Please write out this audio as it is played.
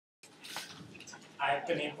I've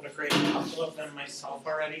been able to grade a couple of them myself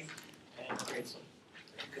already, and the grades look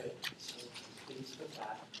very good. So I'm pleased with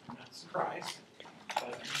that. I'm not surprised,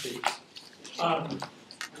 but I'm pleased.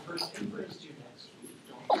 The first paper is due next week.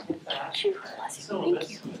 Don't forget that.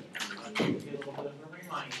 Syllabus. I'll give you a little bit of a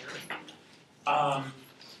reminder.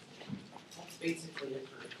 That's basically it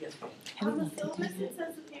for yes, ma'am. On the syllabus, it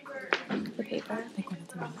says the paper. The paper?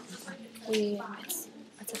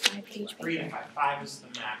 It's a 5-page paper. 3 to 5. 5 is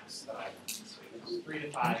the max that I want. So it's 3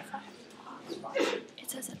 to 5. It's 5. It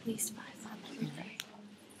says at least 5.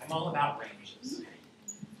 I'm all about ranges.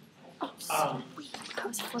 I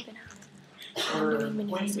was flipping out. We're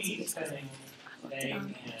going to be spending today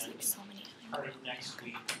and So many. part of next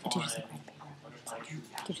week on what are my true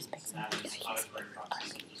passions. That is auditory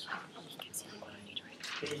processing.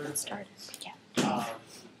 Favorite things.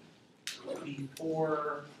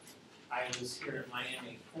 Before I was here at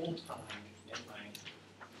Miami full-time in my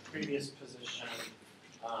previous position,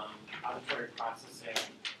 auditory processing,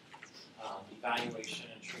 evaluation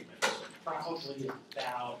and treatment was probably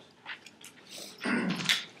about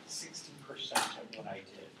 60% of what I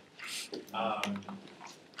did.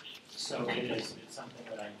 So it's something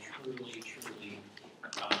that I truly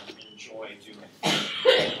enjoy doing.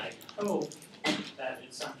 And I hope that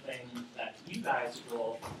it's something that you guys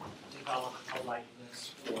will develop a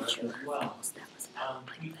likeness for as well.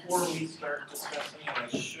 Before we start discussing it, I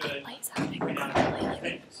should point out a couple of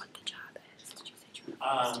things.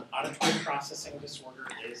 Auditory processing disorder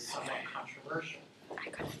is somewhat controversial.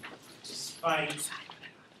 Despite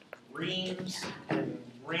reams and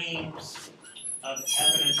reams of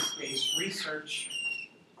evidence-based research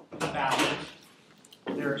about it,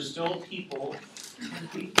 there are still people,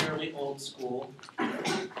 who be fairly old school,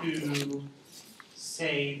 who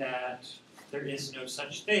say that there is no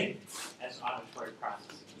such thing as auditory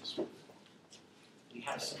processing disorder. We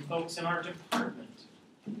have some folks in our department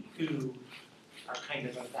who are kind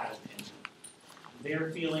of that opinion.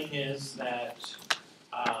 Their feeling is that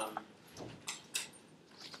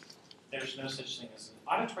there's no such thing as an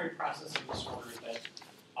auditory processing disorder, that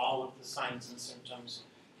all of the signs and symptoms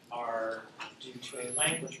are due to a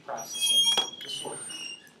language processing disorder.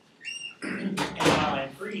 And while I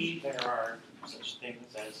agree there are such things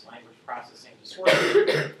as language processing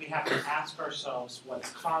disorder, we have to ask ourselves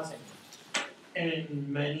what's causing it. And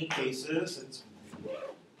in many cases, it's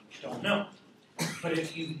don't know. But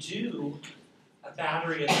if you do a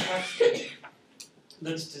battery of testing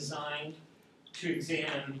that's designed to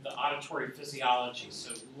examine the auditory physiology,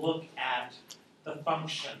 so look at the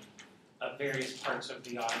function of various parts of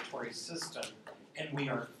the auditory system, and we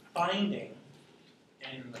are finding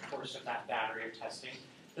in the course of that battery of testing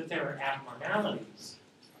that there are abnormalities,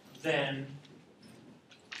 then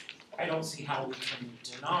I don't see how we can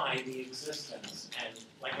deny the existence. And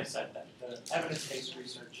like I said, that the evidence-based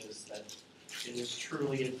research is that it is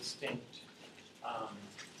truly a distinct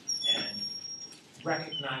and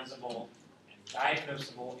recognizable and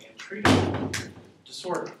diagnosable and treatable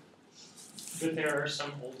disorder. But there are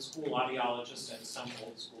some old school audiologists and some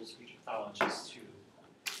old school speech pathologists who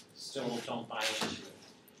still don't buy into it.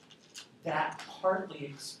 That partly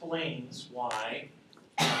explains why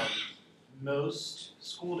most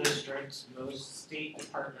school districts, most state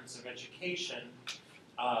departments of education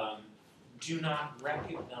do not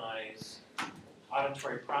recognize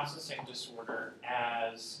auditory processing disorder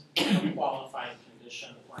as a qualified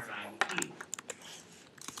condition or an IEP.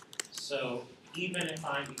 So even if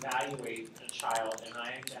I evaluate a child and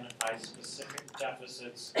I identify specific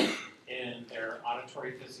deficits in their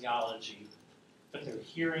auditory physiology, but their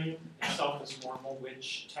hearing itself is normal,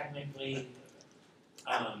 which technically,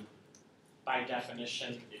 by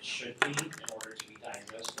definition, it should be in order to be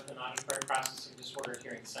diagnosed with an auditory processing disorder.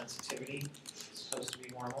 Hearing sensitivity is supposed to be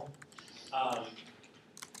normal.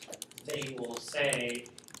 They will say,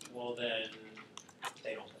 well, then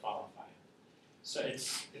they don't qualify. So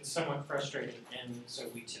it's somewhat frustrating, and so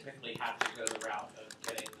we typically have to go the route of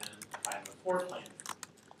getting them a 504 plan,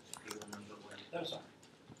 if you remember where those are.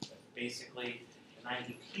 But basically, an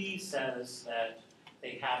IEP says that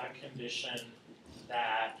they have a condition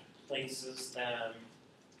that places them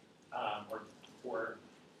or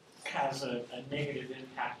has a negative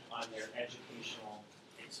impact on their educational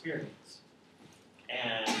experience.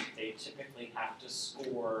 And they typically have to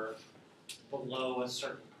score below a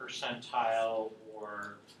certain percentile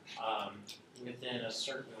or within a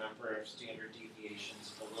certain number of standard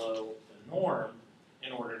deviations below the norm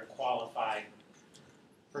in order to qualify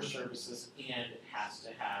for services, and it has to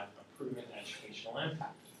have a proven educational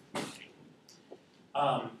impact.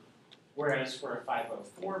 Whereas for a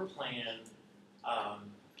 504 plan,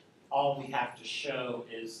 all we have to show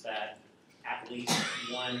is that at least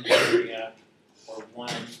one area or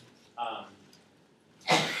one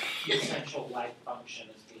essential life function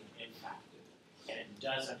is being impacted. And it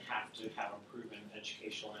doesn't have to have a proven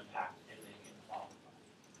educational impact and they can qualify.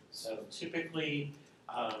 So typically,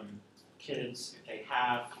 kids, if they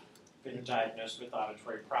have been diagnosed with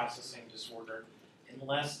auditory processing disorder,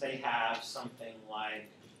 unless they have something like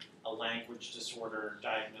a language disorder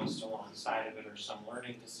diagnosed alongside of it or some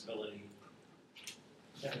learning disability,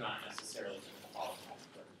 they're not necessarily going to qualify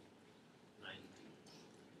for an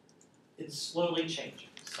IEP. It's slowly changing.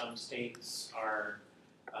 Some states are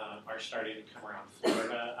starting to come around.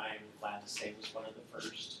 Florida, I'm glad to say, was one of the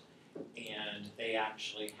first, and they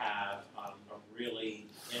actually have a really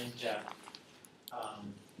in-depth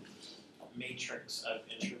matrix of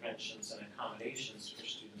interventions and accommodations for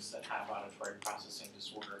students that have auditory processing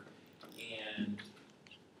disorder. And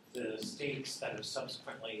the states that have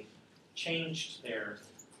subsequently changed their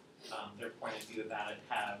point of view about it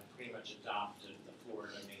have pretty much adopted the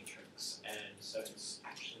Florida matrix, and so it's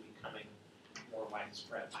actually becoming more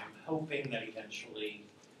widespread. I'm hoping that eventually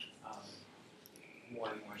more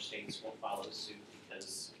and more states will follow suit,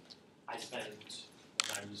 because I spent,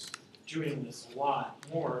 when I was doing this a lot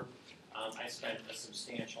more, I spent a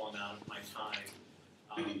substantial amount of my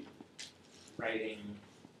time writing,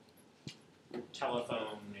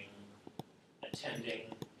 telephoning,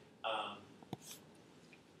 attending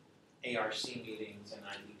ARC meetings and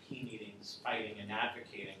IEP meetings, fighting and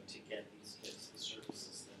advocating to get these kids the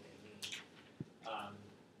services that they need.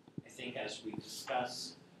 I think as we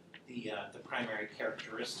discuss the primary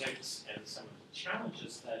characteristics and some of the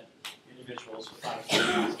challenges that individuals with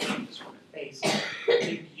auditory processing disorder face, I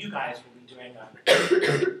think you guys will be doing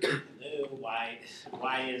why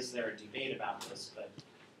is there a debate about this, but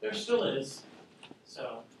there still is.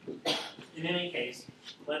 So in any case,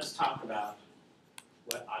 let's talk about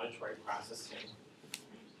what auditory processing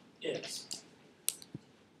is.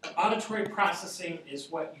 Auditory processing is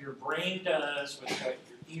what your brain does with what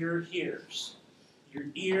your ear hears. Your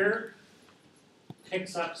ear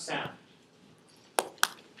picks up sound and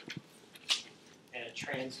it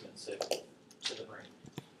transmits it to the brain.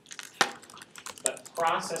 But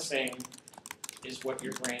processing is what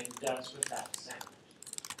your brain does with that sound.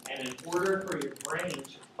 And in order for your brain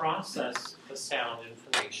to process the sound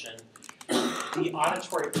information, the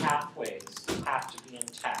auditory pathways have to be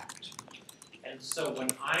intact. And so when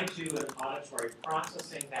I do an auditory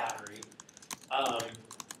processing battery,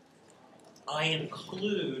 I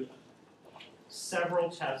include several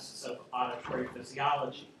tests of auditory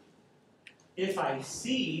physiology. If I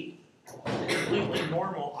see completely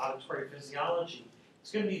normal auditory physiology,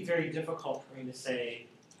 it's going to be very difficult for me to say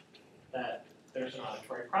that there's an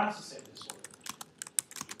auditory processing disorder.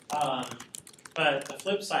 But the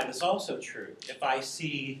flip side is also true. If I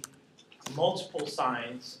see multiple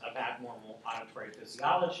signs of abnormal auditory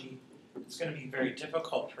physiology, it's going to be very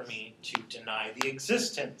difficult for me to deny the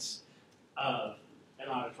existence of an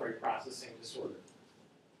auditory processing disorder.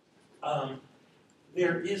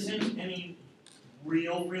 There isn't any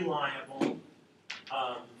real reliable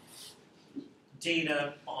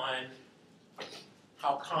data on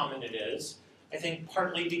how common it is. I think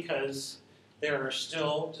partly because there are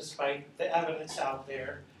still, despite the evidence out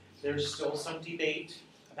there, there's still some debate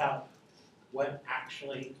about what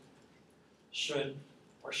actually should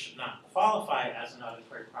or should not qualify as an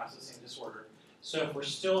auditory processing disorder. So if we're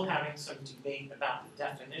still having some debate about the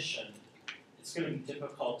definition, it's going to be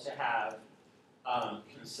difficult to have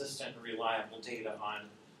consistent, reliable data on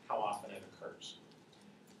how often it occurs.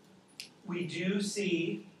 We do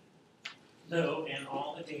see, though, in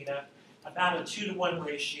all the data, about a 2-to-1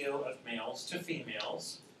 ratio of males to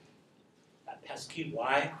females. That pesky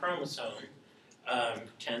Y chromosome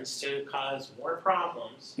tends to cause more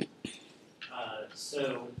problems.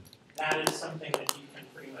 So that is something that you can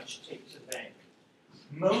pretty much take to the bank.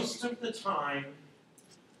 Most of the time,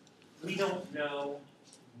 we don't know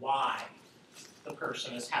why the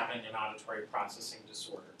person is having an auditory processing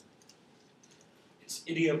disorder. It's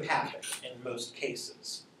idiopathic in most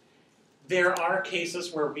cases. There are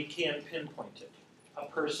cases where we can pinpoint it. A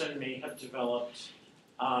person may have developed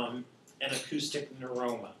an acoustic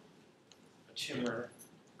neuroma, a tumor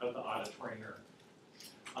of the auditory nerve.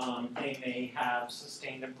 They may have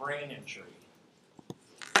sustained a brain injury.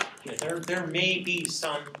 There may be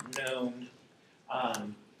some known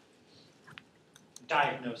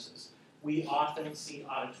diagnosis. We often see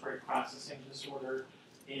auditory processing disorder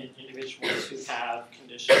in individuals who have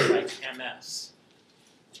conditions like MS.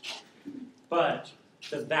 But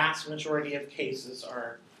the vast majority of cases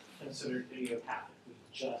are considered idiopathic. We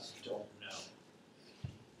just don't know.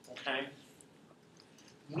 Okay?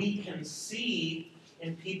 we can see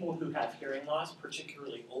in people who have hearing loss,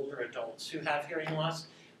 particularly older adults who have hearing loss,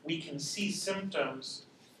 we can see symptoms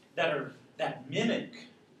that mimic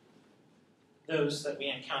those that we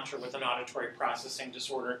encounter with an auditory processing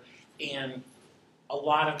disorder, and a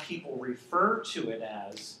lot of people refer to it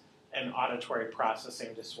as an auditory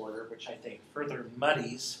processing disorder, which I think further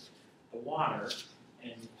muddies the water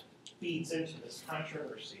and feeds into this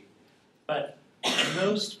controversy. But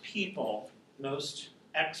most people, most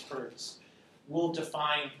experts, will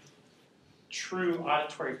define true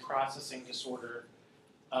auditory processing disorder.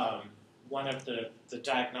 One of the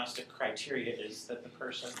diagnostic criteria is that the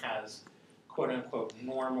person has quote-unquote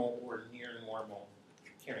normal or near normal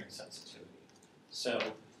hearing sensitivity. So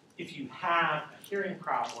if you have a hearing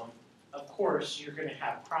problem, of course you're going to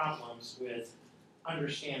have problems with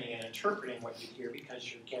understanding and interpreting what you hear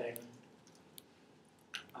because you're getting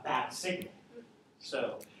a bad signal.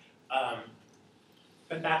 So,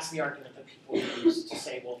 but that's the argument that people use to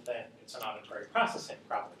say, well, then it's an auditory processing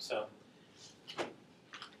problem. So,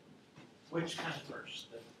 which comes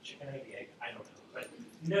first, the chicken or the egg? I don't know. But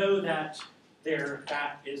know that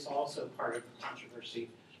that is also part of the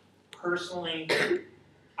controversy. Personally,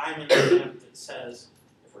 I'm in the camp that says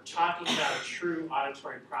if we're talking about a true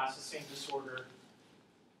auditory processing disorder,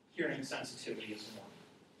 hearing sensitivity is normal.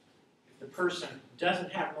 If the person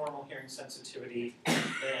doesn't have normal hearing sensitivity,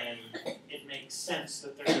 then it makes sense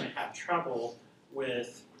that they're going to have trouble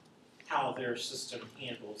with how their system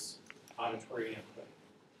handles auditory input.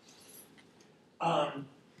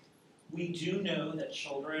 We do know that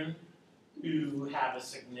children who have a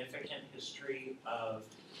significant history of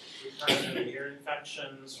recurrent middle ear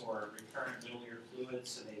infections or recurrent middle ear fluids,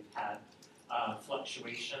 so they've had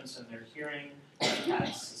fluctuations in their hearing, they've had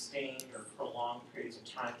sustained or prolonged periods of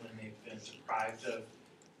time when they've been deprived of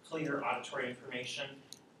clear auditory information,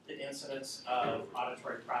 the incidence of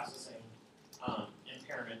auditory processing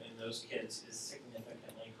impairment in those kids is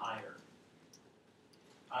significantly higher.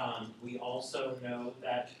 We also know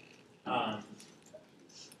that,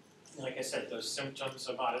 like I said, those symptoms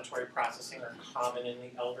of auditory processing are common in the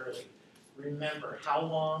elderly. Remember, how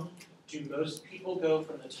long do most people go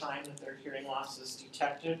from the time that their hearing loss is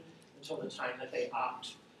detected until the time that they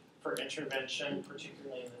opt for intervention,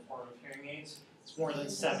 particularly in the form of hearing aids? It's more than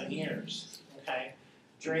 7 years, okay?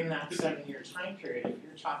 During that 7-year time period, if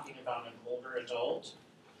you're talking about an older adult,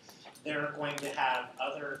 they're going to have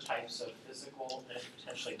other types of physical and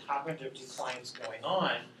potentially cognitive declines going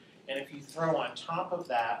on. And if you throw on top of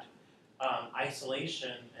that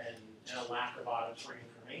isolation and a lack of auditory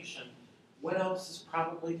information, what else is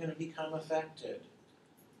probably going to become affected?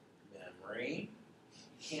 Memory.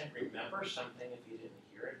 You can't remember something if you didn't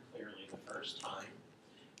hear it clearly the first time.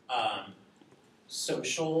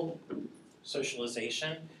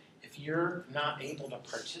 Socialization. If you're not able to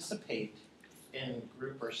participate in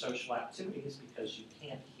group or social activities because you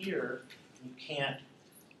can't hear, you can't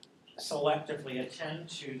selectively attend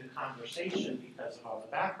to the conversation because of all the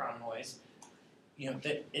background noise,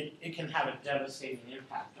 that it can have a devastating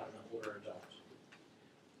impact on the older adult.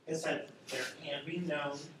 Like I said, there can be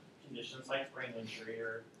known conditions like brain injury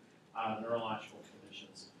or neurological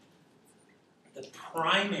conditions. The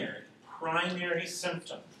primary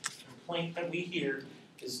symptom, complaint that we hear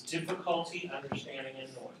is difficulty understanding and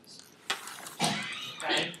noise.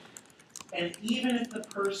 Okay? And even if the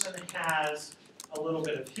person has a little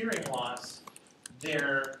bit of hearing loss,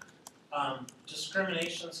 their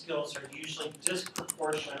discrimination skills are usually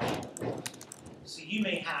disproportionate. So you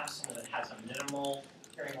may have someone that has a minimal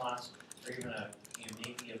hearing loss or even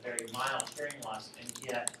maybe a very mild hearing loss, and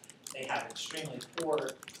yet they have extremely poor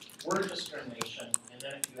word discrimination, and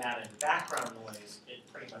then if you add in background noise, it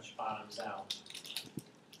pretty much bottoms out.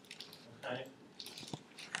 Okay?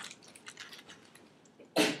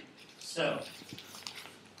 So,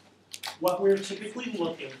 what we're typically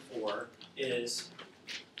looking for is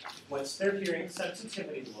what's their hearing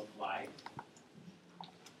sensitivity look like?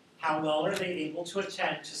 How well are they able to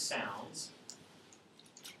attend to sounds?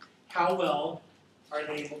 How well are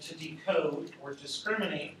they able to decode or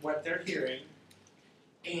discriminate what they're hearing?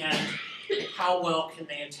 And how well can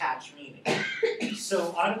they attach meaning?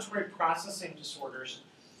 So auditory processing disorders,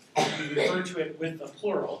 we refer to it with the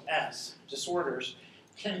plural, S, disorders,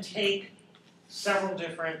 can take several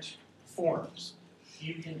different forms.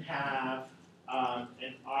 You can have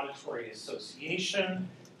an auditory association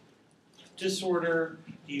disorder.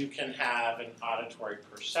 You can have an auditory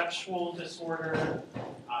perceptual disorder.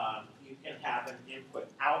 You can have an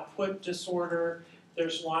input-output disorder.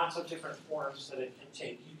 There's lots of different forms that it can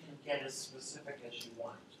take. You can get as specific as you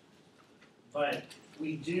want. But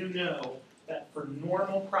we do know that for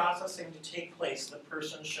normal processing to take place, the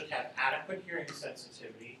person should have adequate hearing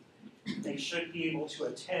sensitivity. They should be able to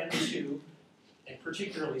attend to, and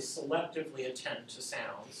particularly selectively attend to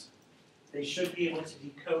sounds. They should be able to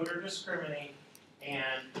decode or discriminate,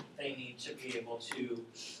 and they need to be able to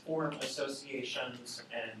form associations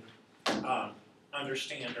and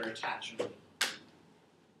understand or attach meaning.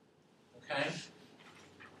 Okay?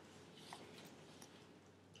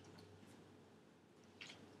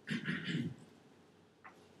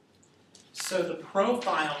 So the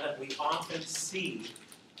profile that we often see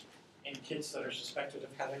in kids that are suspected of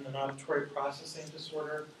having an auditory processing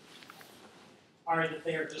disorder are that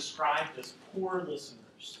they are described as poor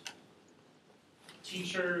listeners.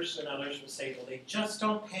 Teachers and others will say, well, they just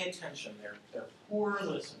don't pay attention. They're poor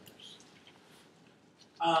listeners.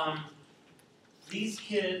 These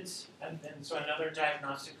kids, and so another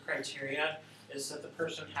diagnostic criteria is that the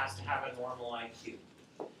person has to have a normal IQ.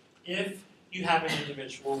 If you have an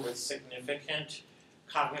individual with significant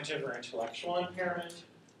cognitive or intellectual impairment,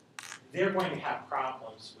 they're going to have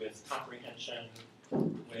problems with comprehension,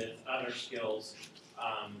 with other skills,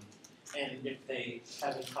 and if they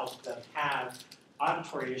haven't helped them have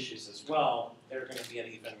auditory issues as well, they're going to be at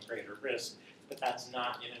even greater risk, but that's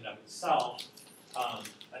not in and of itself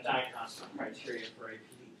a diagnostic criteria for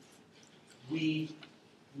APD. We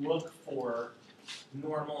look for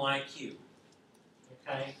normal IQ,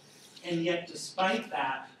 okay? And yet despite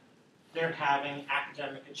that, they're having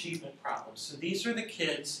academic achievement problems. So these are the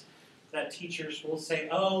kids that teachers will say,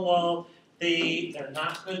 oh, well, they're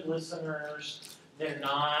not good listeners, they're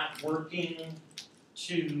not working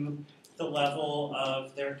to the level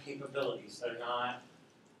of their capabilities, they're not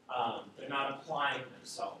applying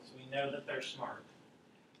themselves. We know that they're smart.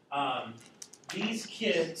 These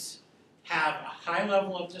kids have a high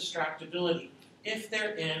level of distractibility if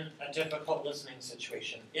they're in a difficult listening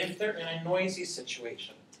situation, if they're in a noisy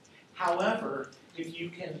situation. However, if you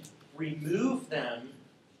can remove them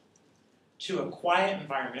to a quiet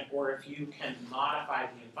environment, or if you can modify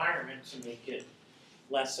the environment to make it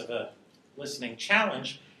less of a listening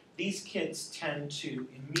challenge, these kids tend to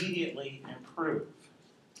immediately improve.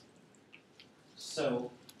 So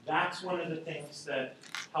that's one of the things that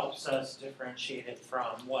helps us differentiate it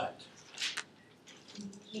from what?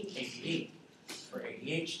 ADD or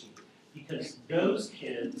ADHD. Because those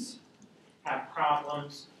kids have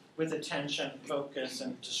problems with attention, focus,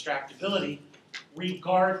 and distractibility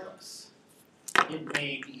regardless. It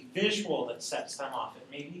may be visual that sets them off. It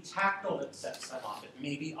may be tactile that sets them off. It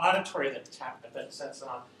may be auditory that sets them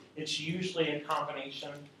off. It's usually a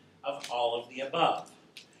combination of all of the above.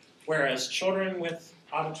 Whereas children with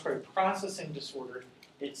auditory processing disorder,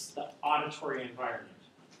 it's the auditory environment.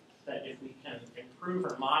 That if we can improve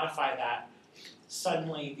or modify that,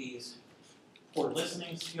 suddenly these poor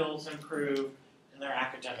listening skills improve and their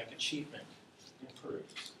academic achievement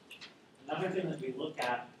improves. Another thing that we look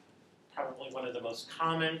at, probably one of the most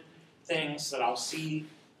common things that I'll see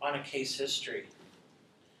on a case history.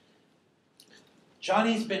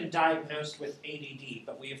 Johnny's been diagnosed with ADD,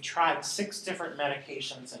 but we have tried 6 different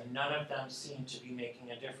medications and none of them seem to be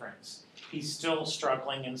making a difference. He's still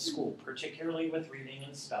struggling in school, particularly with reading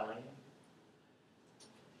and spelling.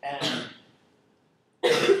 And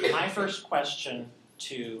my first question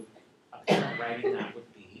to a parent writing that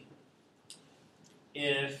would be,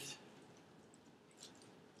 if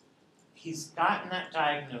he's gotten that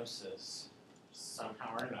diagnosis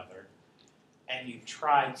somehow or another, and you've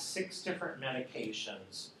tried 6 different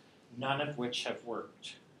medications, none of which have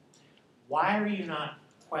worked, why are you not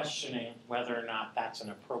questioning whether or not that's an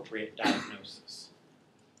appropriate diagnosis?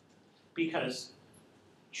 Because,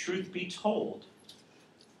 truth be told,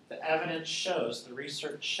 the evidence shows, the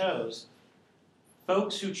research shows,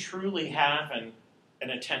 folks who truly have an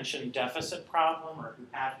attention deficit problem or who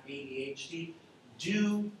have ADHD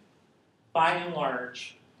do, by and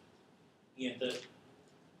large, the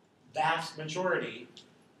vast majority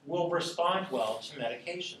will respond well to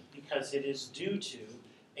medication because it is due to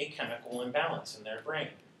a chemical imbalance in their brain.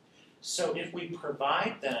 So if we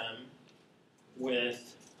provide them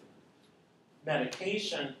with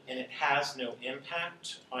medication and it has no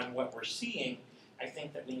impact on what we're seeing, I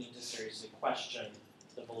think that we need to seriously question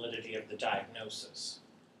the validity of the diagnosis.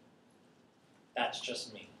 That's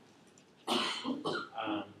just me.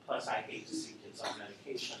 Plus, I hate to see kids on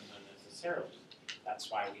medication unnecessarily.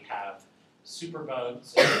 That's why we have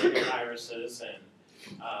superbugs and viruses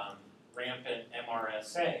and rampant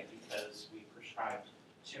MRSA, because we prescribed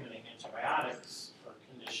too many antibiotics for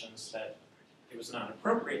conditions that it was not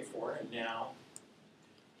appropriate for, and now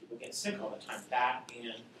people get sick all the time. That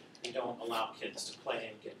and we don't allow kids to play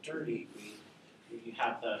and get dirty. We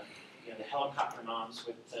have the the helicopter moms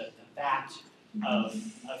with the vat of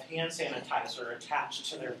hand sanitizer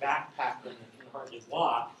attached to their backpack when they can hardly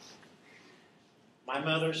walk. My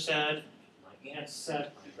mother said, my aunt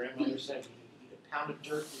said, my grandmother said, you eat a pound of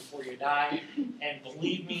dirt before you die, and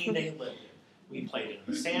believe me, they lived it. We played it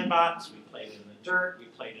in the sandbox, we played it in the dirt, we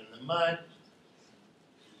played it in the mud,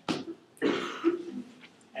 and we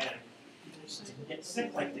just didn't get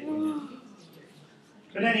sick like they did.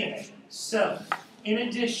 But anyway, so in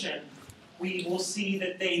addition, we will see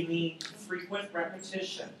that they need frequent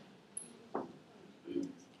repetition.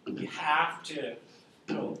 You have to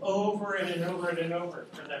go over it and over it and over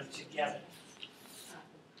for them to get it.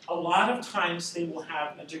 A lot of times they will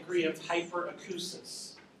have a degree of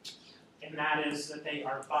hyperacusis, and that is that they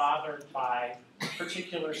are bothered by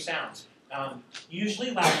particular sounds.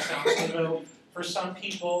 Usually loud sounds, although for some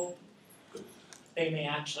people they may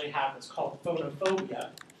actually have what's called phonophobia,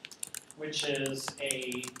 which is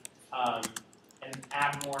an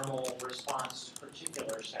abnormal response to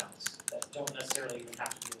particular sounds that don't necessarily even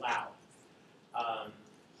have to be loud.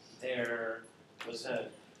 There was a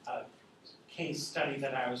case study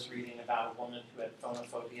that I was reading about a woman who had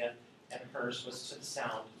phonophobia, and hers was to the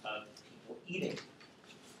sound of people eating.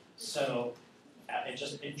 So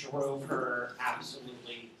it drove her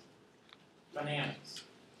absolutely bananas.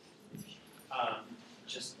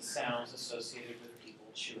 Just the sounds associated with people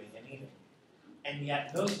chewing and eating. And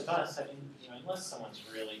yet most of us, I mean, unless someone's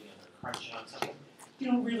really, they're crunching on something, I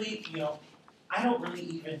don't really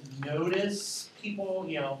even notice people,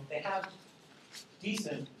 they have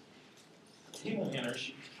decent table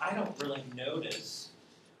manners. I don't really notice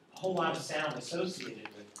a whole lot of sound associated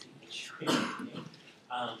with people chewing and eating.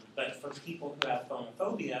 But for people who have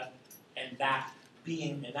phonophobia, and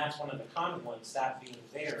that's one of the common ones, that being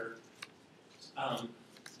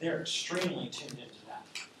they're extremely tuned into that.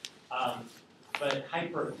 But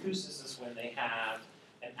hyperacusis is when they have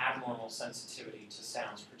an abnormal sensitivity to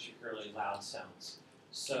sounds, particularly loud sounds.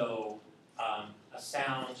 So a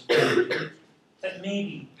sound that may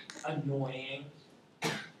be annoying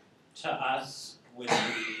to us would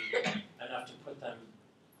be enough to put them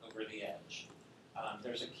over the edge.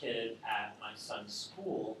 There's a kid at my son's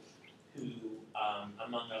school who,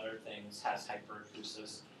 among other things, has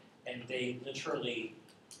hyperacusis, and they literally,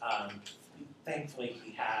 thankfully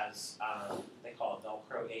he has, they call it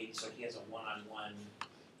Velcro aid, so he has a one-on-one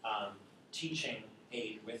teaching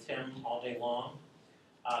aid with him all day long.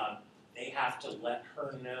 They have to let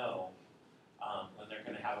her know when they're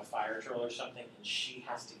going to have a fire drill or something, and she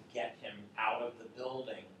has to get him out of the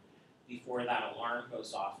building before that alarm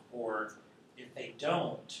goes off, or if they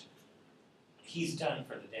don't, he's done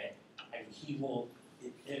for the day. And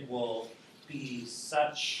it will be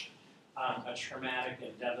such a traumatic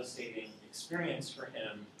and devastating experience for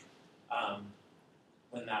him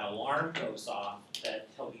when that alarm goes off that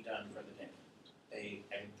he'll be done for the day.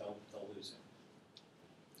 They'll lose him.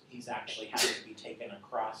 He's actually had to be taken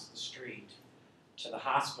across the street to the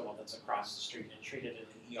hospital that's across the street and treated in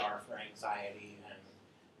the ER for anxiety and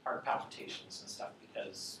heart palpitations and stuff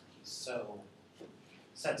because he's so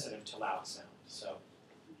sensitive to loud sound. So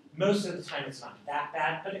most of the time it's not that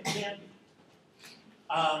bad, but it can be.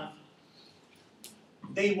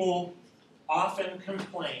 They will often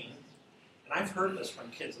complain, and I've heard this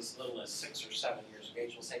from kids as little as 6 or 7 years of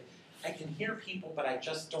age, will say, I can hear people, but I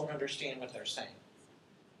just don't understand what they're saying.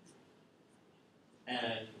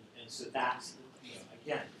 And so that's,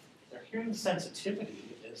 again, their hearing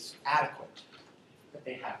sensitivity is adequate, but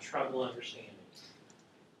they have trouble understanding.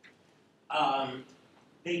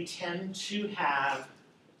 They tend to have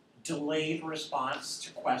delayed response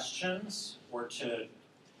to questions or to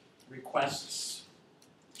requests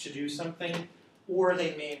to do something, or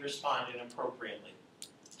they may respond inappropriately.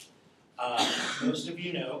 Most of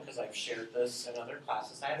you know, because I've shared this in other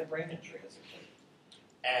classes, I had a brain injury as a kid.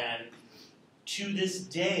 And to this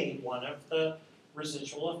day, one of the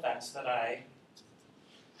residual effects that I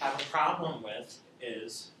have a problem with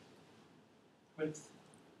is with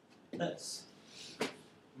this.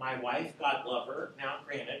 My wife, God love her, now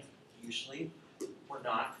granted, usually we're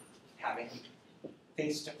not having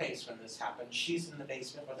face-to-face when this happens. She's in the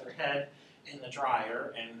basement with her head in the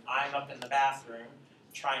dryer, and I'm up in the bathroom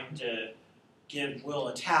trying to give Will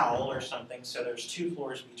a towel or something, so there's 2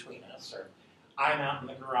 floors between us. Or I'm out in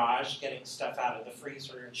the garage getting stuff out of the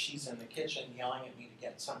freezer, and she's in the kitchen yelling at me to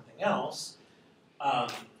get something else.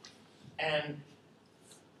 And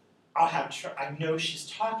I'll have, I know she's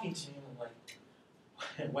talking to me, and I'm like,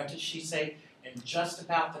 what did she say? And just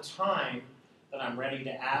about the time that I'm ready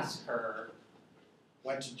to ask her,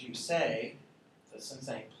 what did you say? This and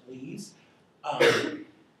saying, please.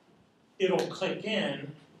 It'll click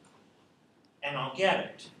in and I'll get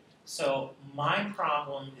it. So my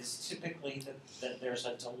problem is typically that there's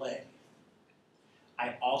a delay.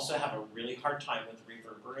 I also have a really hard time with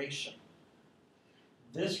reverberation.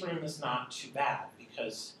 This room is not too bad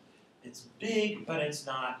because it's big, but it's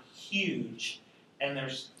not huge, and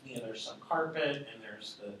there's some carpet and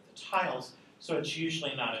there's the tiles, so it's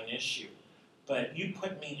usually not an issue. But you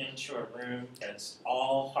put me into a room that's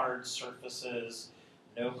all hard surfaces,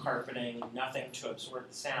 no carpeting, nothing to absorb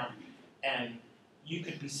the sound, and you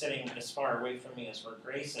could be sitting as far away from me as where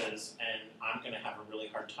Grace is, and I'm going to have a really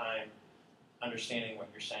hard time understanding what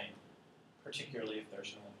you're saying, particularly if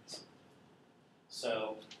there's noise.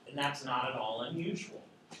 So, and that's not at all unusual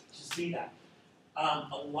to see that.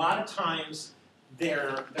 A lot of times,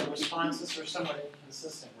 their responses are somewhat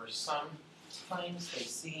inconsistent, where sometimes they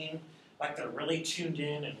seem like they're really tuned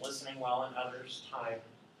in and listening well, and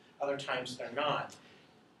other times they're not.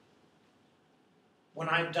 When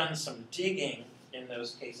I've done some digging in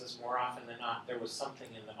those cases, more often than not, there was something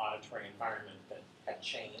in the auditory environment that had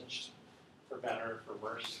changed, for better or for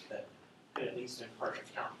worse, that could at least in part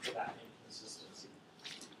account for that inconsistency.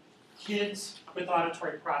 Kids with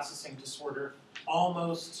auditory processing disorder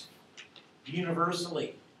almost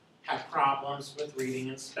universally have problems with reading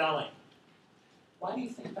and spelling. Why do you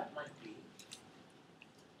think that might be?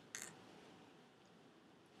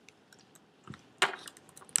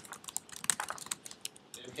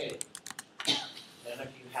 Okay, none of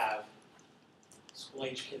you have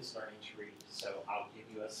school-age kids learning to read, so I'll give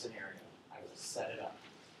you a scenario. I will set it up.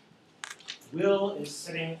 Will is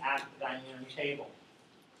sitting at the dining room table.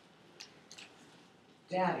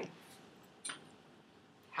 Daddy,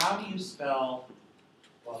 how do you spell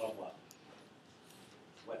blah, blah, blah?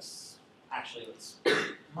 Let's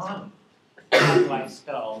Mommy, how do I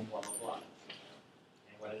spell blah, blah, blah?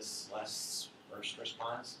 And what is Les' first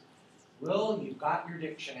response? Will, you've got your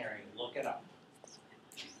dictionary, look it up.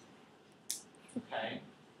 Okay?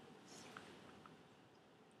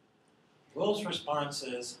 Will's response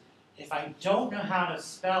is, if I don't know how to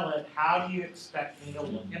spell it, how do you expect me to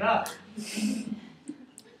look it up?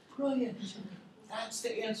 Brilliant. That's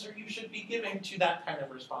the answer you should be giving to that kind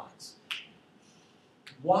of response.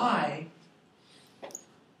 Why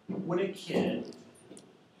would a kid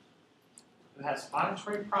who has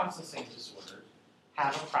auditory processing disorder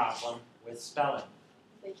have a problem with spelling?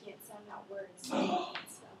 They can't sound out words. They can't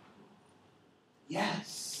spell.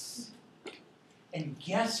 Yes. And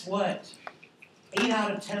guess what? 8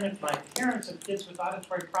 out of 10 of my parents of kids with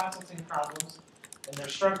auditory processing problems, and they're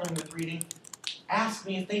struggling with reading, ask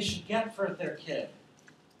me if they should get for their kid.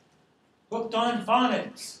 Hooked on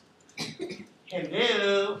phonics.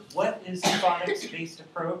 Hello. What is the phonics-based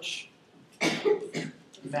approach?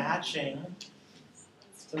 Matching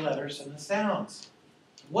the letters and the sounds.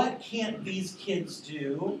 What can't these kids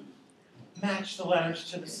do? Match the letters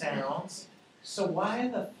to the sounds. So why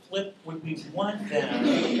the flip would we want them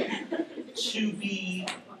to be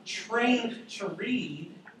trained to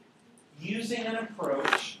read using an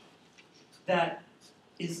approach that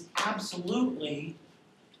is absolutely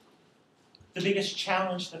the biggest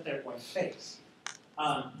challenge that they're going to face?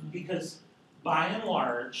 Because by and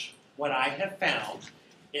large, what I have found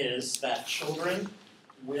is that children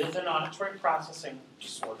with an auditory processing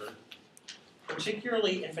disorder,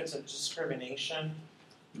 particularly if it's a discrimination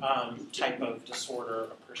type of disorder,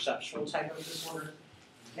 a perceptual type of disorder,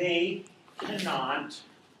 they cannot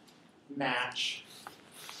match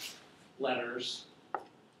letters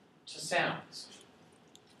to sounds.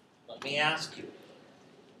 Let me ask you.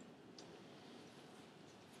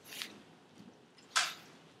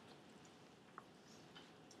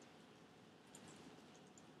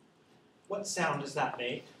 What sound does that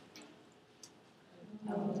make?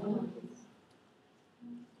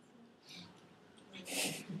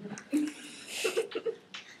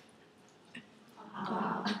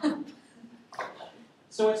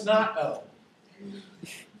 So it's not O.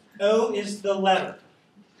 O is the letter.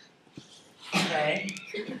 Okay?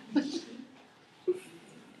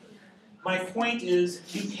 My point is,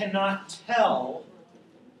 you cannot tell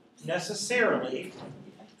necessarily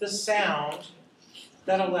the sound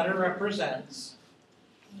that a letter represents.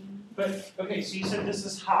 But, okay, so you said this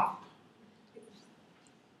is hop.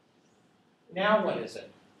 Now what is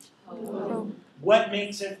it? O. What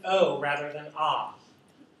makes it O rather than ah?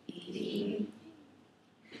 E.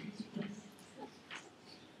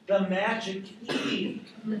 The magic E.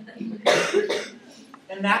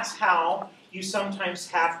 And that's how you sometimes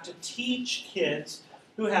have to teach kids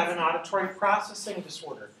who have an auditory processing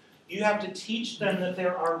disorder. You have to teach them that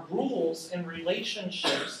there are rules in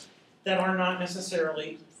relationships that are not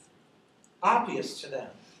necessarily obvious to them.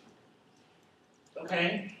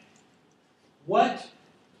 Okay? What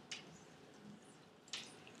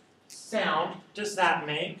sound does that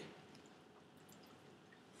make?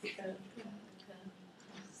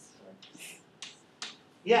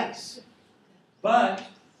 Yes, but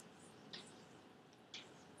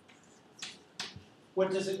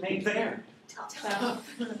what does it make there?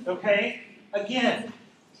 Okay, again,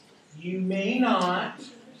 you may not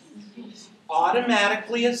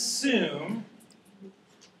automatically assume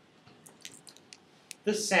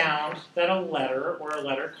the sound that a letter or a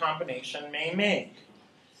letter combination may make.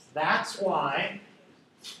 That's why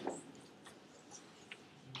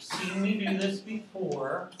you've seen me do this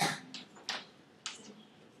before.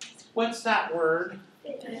 What's that word?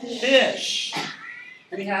 Fish.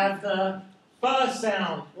 We have the B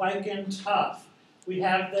sound, like in tough. We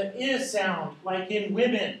have the I sound, like in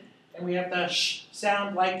women. And we have the sh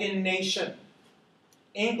sound, like in nation.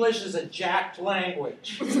 English is a jacked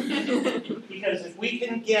language. Because if we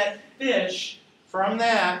can get fish from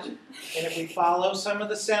that, and if we follow some of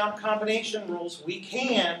the sound combination rules, we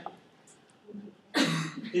can.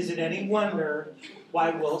 Is it any wonder why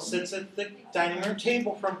Will sits at the dining room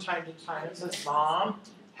table from time to time and says, Mom,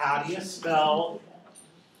 how do you spell?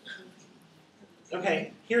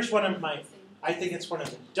 Okay, here's one of my, I think it's one of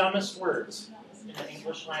the dumbest words in the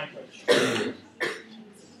English language.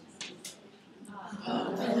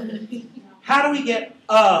 How do we get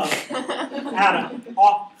out of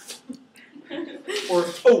off or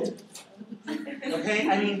oh? Okay,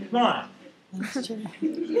 I mean, come on.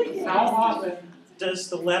 How often does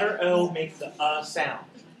the letter O make the sound?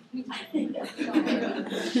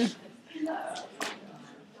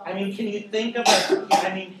 I mean, can you think of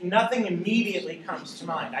I mean, nothing immediately comes to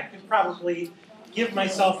mind. I could probably give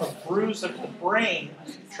myself a bruise of the brain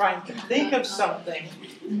trying to think of something,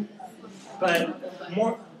 but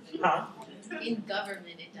more, huh? In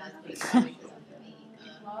government, it does, but it's always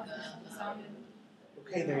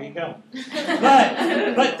Okay, there you go.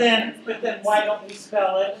 But then why don't we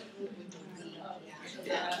spell it?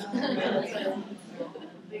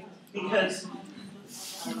 Because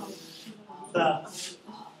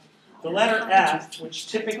the letter F, which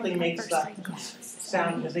typically makes the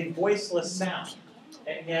sound, is a voiceless sound,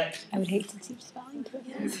 and yet. I would hate to keep spelling to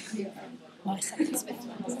it. Oh, I said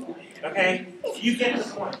spelling. Okay, you get the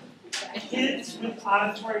point. Kids with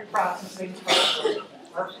auditory processing problems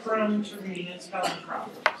are prone to reading and spelling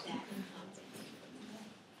problems.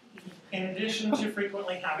 In addition to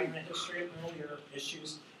frequently having the history of middle ear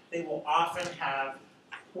issues, they will often have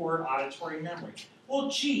poor auditory memory. Well,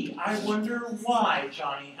 gee, I wonder why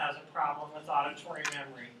Johnny has a problem with auditory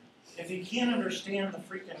memory. If he can't understand the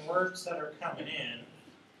freaking words that are coming in,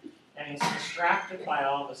 and he's distracted by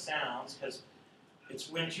all the sounds, because it's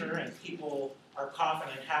winter and people are coughing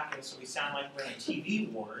and hacking, so we sound like we're in a TV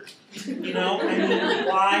ward. You know, I mean,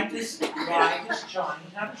 why does Johnny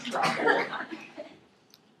have trouble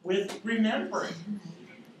with remembering?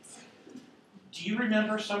 Do you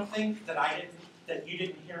remember something that you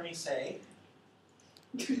didn't hear me say?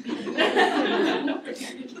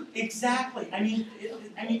 Exactly. I mean,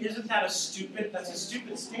 isn't that that's a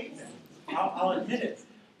stupid statement? I'll admit it.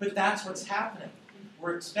 But that's what's happening.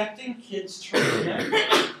 We're expecting kids to remember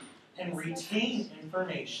and retain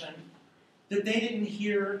information that they didn't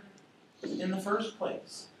hear in the first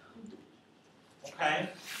place. Okay?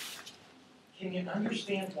 Can you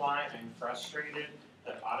understand why I'm frustrated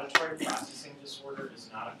that auditory processing disorder is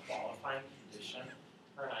not a qualifying condition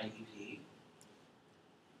for an IEP?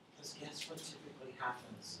 Because guess what typically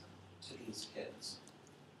happens to these kids?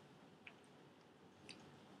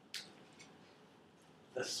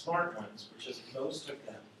 The smart ones, which is most of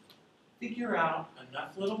them, figure out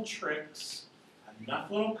enough little tricks,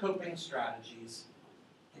 enough little coping strategies,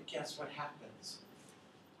 that guess what happens?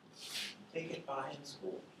 They get by in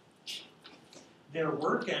school. They're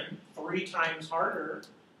working 3 times harder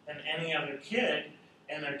than any other kid,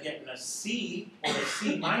 and they're getting a C or a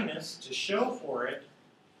C minus to show for it,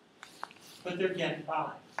 but they're getting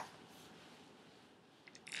by.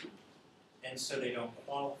 And so they don't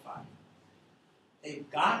qualify. They've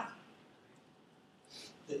got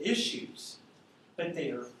the issues, but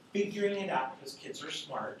they are figuring it out because kids are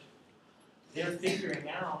smart. They're figuring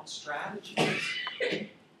out strategies,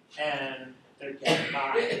 and they're getting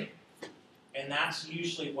by. And that's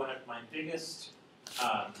usually one of my biggest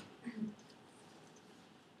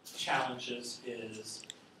challenges is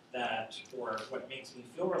that, or what makes me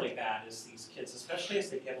feel really bad is these kids, especially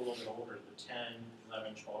as they get a little bit older, the 10,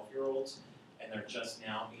 11, 12-year-olds, and they're just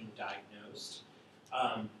now being diagnosed,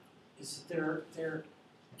 is that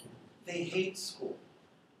they hate school.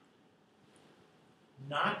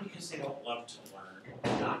 Not because they don't love to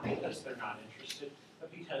learn, not because they're not interested,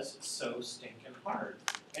 but because it's so stinking hard.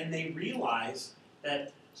 And they realize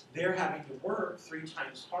that they're having to work 3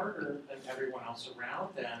 times harder than everyone else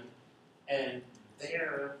around them, and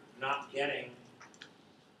they're not getting,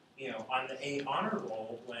 on the A honor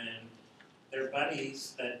roll when their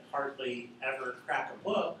buddies that hardly ever crack a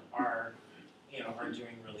book are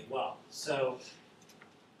doing really well. So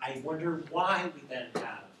I wonder why we then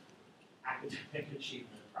have academic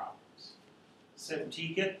achievement problems. So do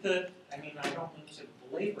you get I don't mean to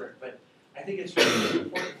belabor it, but I think it's really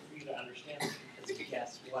important for you to understand this, because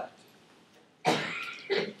guess what?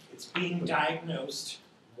 It's being diagnosed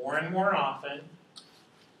more and more often.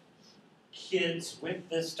 Kids with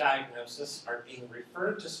this diagnosis are being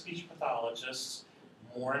referred to speech pathologists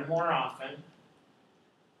more and more often,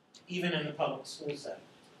 even in the public school setting.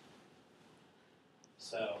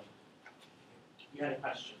 So, you had a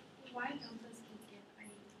question? Why don't those kids get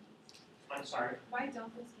IEPs? I'm sorry? Why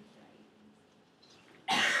don't those kids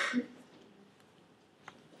get IEPs?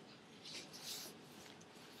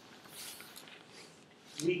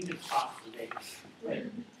 We could talk for days. But,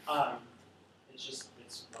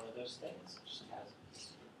 it's one of those things. It just hasn't.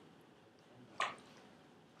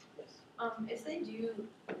 Yes. If they do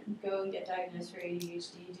go and get diagnosed for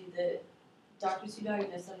ADHD, do the doctors who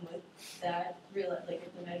diagnose them with that realize, like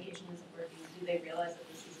if the medication isn't working, do they realize that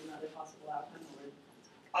this is another possible outcome,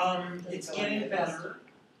 or? It's getting better.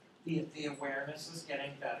 The awareness is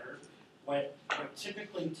getting better. What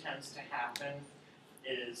typically tends to happen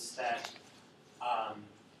is that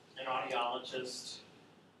an audiologist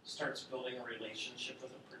starts building a relationship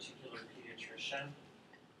with a particular pediatrician.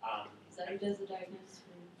 Is that who does the diagnosis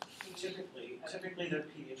for ADHD? Typically their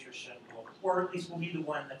pediatrician will, or at least will be the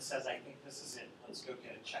one that says, I think this is it, let's go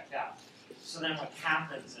get it checked out. So then what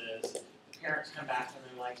happens is, the parents come back and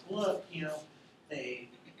they're like, look, they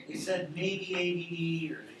said maybe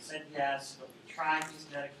ADD, or they said yes, but we tried these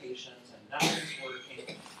medications and nothing's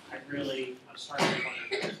working. I'm starting to wonder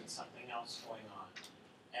if there's something else going on.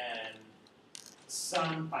 And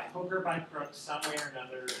some, by hook or by crook, some way or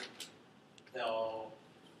another, they'll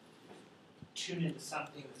tune into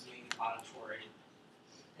something that's maybe auditory,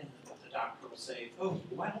 and the doctor will say, oh,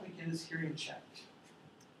 why don't we get his hearing checked?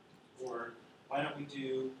 Or why don't we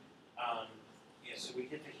do, so we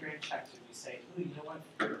get the hearing checked and we say, oh, you know what,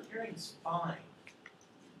 your hearing's fine.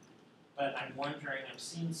 But I'm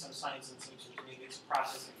seeing some signs and symptoms, maybe it's a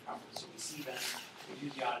processing problem. So we see them, we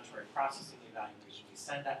do the auditory processing evaluation, we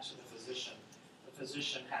send that to the physician. The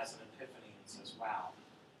physician has an epiphany and says, wow,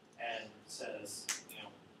 and says,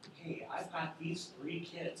 hey, I've got these 3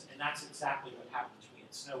 kids, and that's exactly what happened to me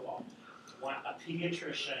at Snowball. A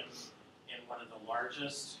pediatrician in one of the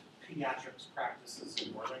largest pediatrics practices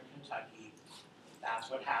in northern Kentucky,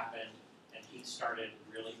 that's what happened, and he started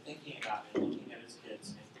really thinking about it, looking at his kids,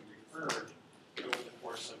 and he referred, over the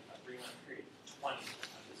course of a 3-month period, 20 of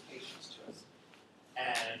his patients to us.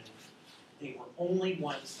 And they were only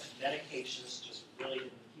ones that medications just really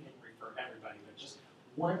he didn't refer everybody, but just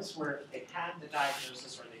ones where they had the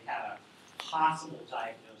diagnosis or they had a possible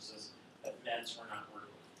diagnosis, but meds were not working.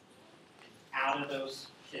 And out of those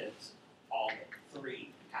kids, all but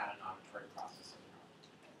 3 had an auditory processing problem.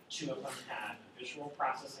 2 of them had a visual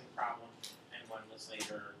processing problem, and 1 was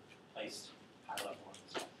later placed high level on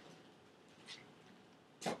the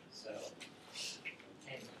spectrum. So,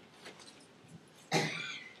 anyway.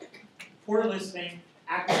 Poor listening,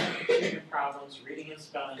 academic achievement problems, reading and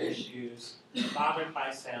spelling issues, bothered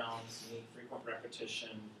by sounds, need frequent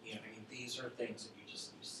repetition. These are things that you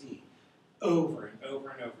see over and over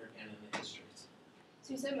and over again in the histories.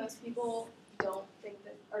 So you said most people don't think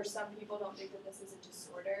that, or some people don't think that this is a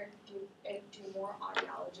disorder. Do more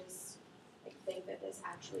audiologists think that this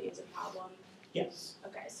actually is a problem? Yes.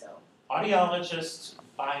 Okay, so. Audiologists,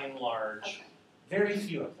 by and large, Okay. very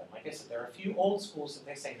few of them. Like I said, there are a few old schools that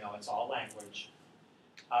they say, no, it's all language.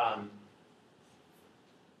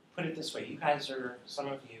 Put it this way, you guys are, some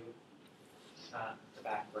of you, not the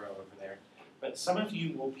back row over there, but some of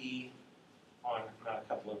you will be on, not a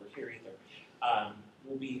couple over here either,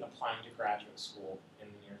 will be applying to graduate school in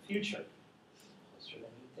the near future, closer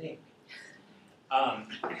than you think.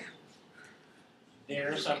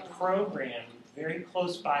 There's a program very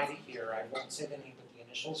close by to here, I won't say the name, but the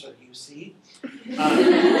initials are UC.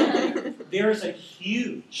 There's a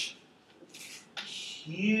huge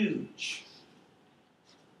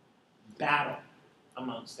battle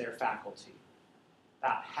amongst their faculty.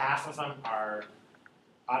 About half of them are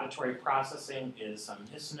auditory processing is some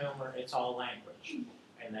misnomer, it's all language.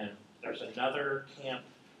 And then there's another camp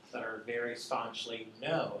that are very staunchly,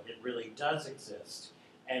 no, it really does exist.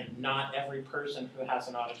 And not every person who has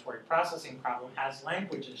an auditory processing problem has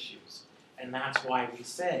language issues. And that's why we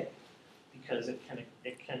say, because it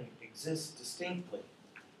can exist distinctly.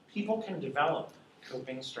 People can develop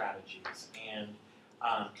coping strategies and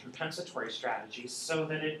compensatory strategies so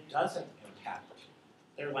that it doesn't impact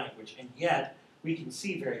their language. And yet, we can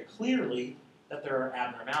see very clearly that there are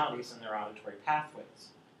abnormalities in their auditory pathways.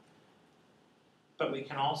 But we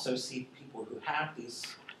can also see people who have these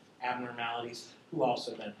abnormalities who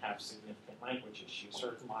also then have significant language issues,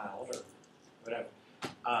 or mild, or whatever.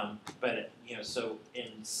 So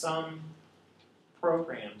in some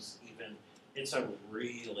programs, even, it's a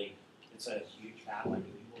huge battle. I mean,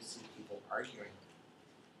 you will see people arguing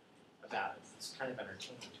about it. It's kind of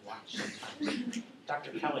entertaining to watch sometimes.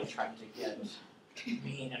 Dr. Kelly tried to get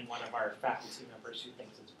me and one of our faculty members who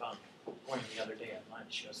thinks it's bunk going the other day at lunch.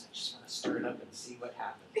 She goes, I just want to stir it up and see what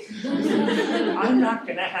happens. I'm not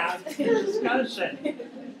going to have a discussion.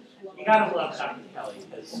 You gotta love Dr. Kelly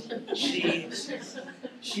because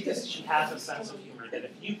she has a sense of humor that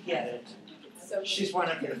if you get it, she's one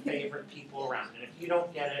of your favorite people around, and if you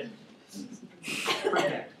don't get it,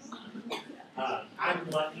 forget it. I'm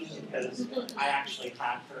lucky because I actually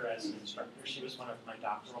had her as an instructor. She was one of my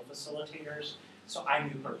doctoral facilitators, so I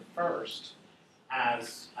knew her first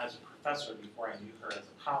as a professor before I knew her as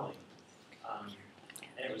a colleague.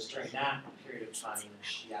 And it was during that period of time that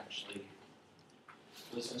she actually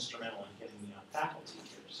was instrumental in getting me on faculty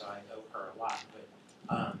here, so I owe her a lot.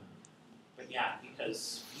 But yeah,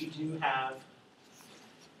 because we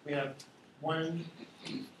have one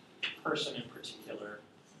person in particular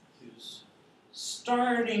who's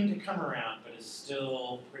starting to come around, but is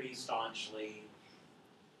still pretty staunchly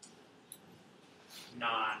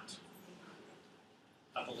not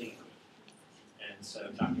a believer. And so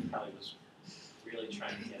Dr. Kelly was really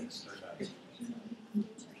trying to get it stirred up.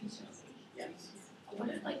 Yes. What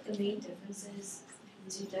are like the main differences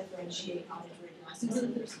to differentiate auditory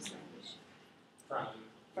processing versus language? From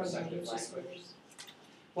Language language. disorders?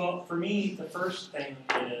 Well, for me, the first thing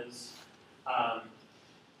is,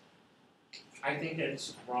 I think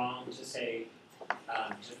it's wrong to say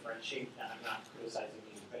differentiate that. I'm not criticizing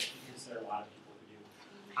you, but because there are a lot of people who do.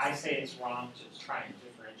 I say it's wrong to try and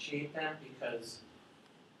differentiate them because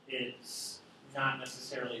it's not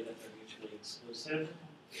necessarily that they're mutually exclusive.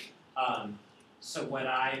 So what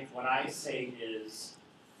I say is,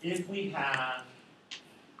 if we have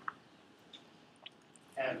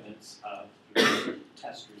evidence of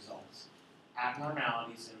test results,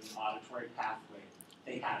 abnormalities in the auditory pathway,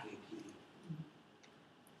 they have APD.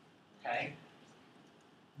 Okay?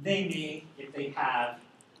 They may, if they have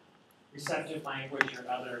receptive language or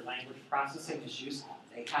other language processing issues,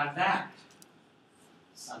 they have that.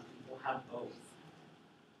 Some people have both.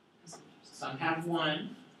 Some have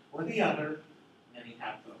one or the other, many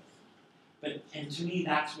have both. And to me,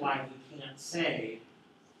 that's why we can't say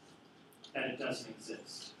that it doesn't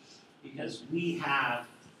exist. Because we have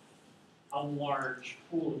a large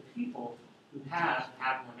pool of people who have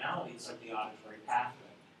abnormalities of the auditory pathway.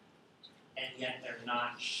 And yet they're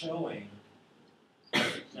not showing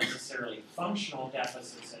necessarily functional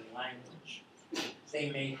deficits in language. They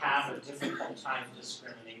may have a difficult time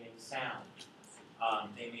discriminating sound.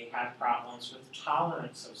 They may have problems with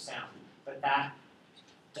tolerance of sound, but that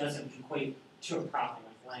doesn't equate to a problem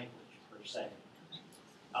with language per se.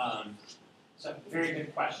 So very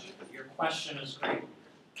good question. Your question is great,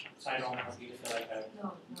 so I don't want you to feel like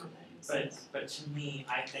No, that makes sense. but to me,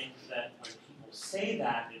 I think that when people say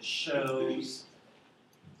that, it shows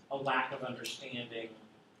a lack of understanding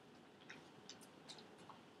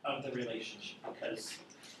of the relationship, because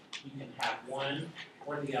you can have one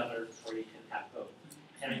or the other, or you can have both.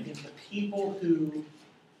 And I think the people who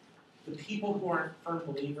aren't firm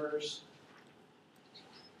believers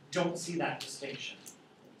don't see that distinction.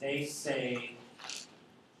 They say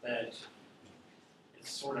that it's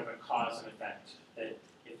sort of a cause and effect, that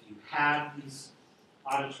if you have these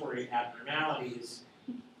auditory abnormalities,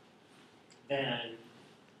 then,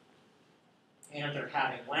 and they're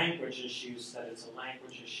having language issues, that it's a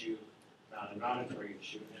language issue, not an auditory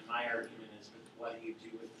issue. And my argument is, but what do you do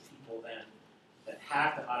with the people then that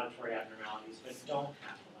have the auditory abnormalities but don't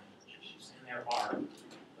have the language issues? And there are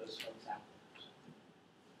those folks out there.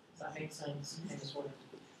 Does that make sense? Kind of sort of.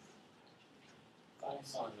 Thought I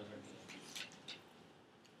saw another hand.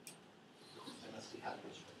 I must be having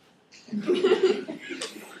this.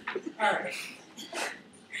 All right.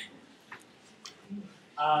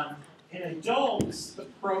 In adults, the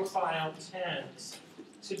profile tends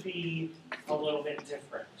to be a little bit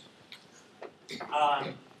different.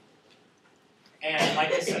 And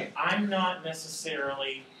like I said, I'm not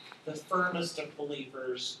necessarily the firmest of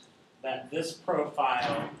believers that this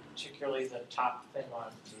profile, particularly the top thing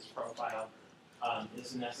on this profile,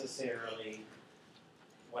 is necessarily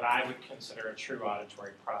what I would consider a true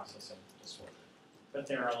auditory processing disorder. But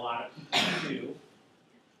there are a lot of people who do,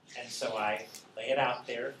 and so I lay it out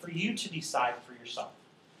there for you to decide for yourself.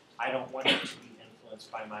 I don't want it to be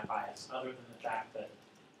influenced by my bias, other than the fact that,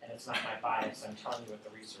 and it's not my bias, I'm telling you what the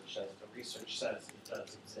research says. The research says it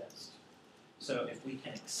does exist. So if we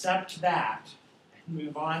can accept that and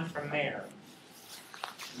move on from there,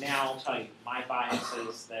 now I'll tell you, my bias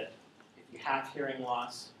is that if you have hearing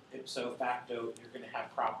loss, ipso facto, you're going to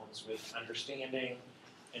have problems with understanding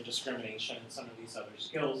and discrimination and some of these other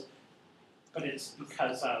skills, but it's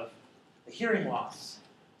because of the hearing loss,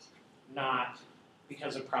 not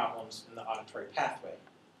because of problems in the auditory pathway,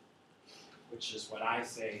 which is what I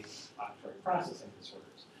say auditory processing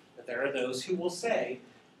disorders. But there are those who will say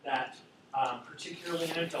that, particularly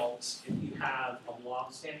in adults, if you have a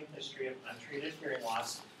long-standing history of untreated hearing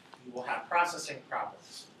loss, you will have processing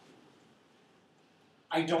problems.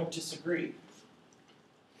 I don't disagree,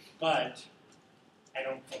 but I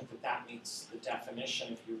don't think that that meets the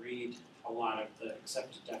definition. If you read a lot of the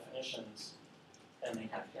accepted definitions, then they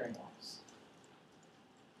have hearing loss.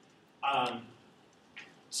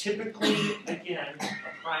 Typically, again,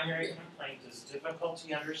 a primary complaint is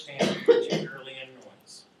difficulty understanding, particularly in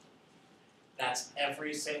noise. That's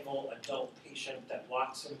every single adult patient that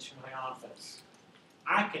walks into my office.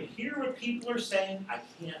 I can hear what people are saying, I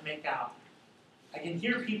can't make out. I can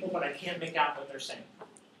hear people, but I can't make out what they're saying.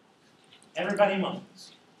 Everybody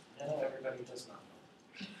mumbles. No, everybody does not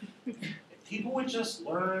mumble. If people would just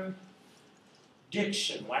learn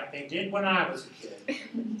diction like they did when I was a kid,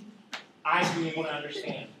 I'd be able to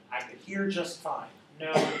understand. I could hear just fine.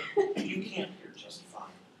 No, you can't hear just fine.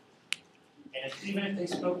 And even if they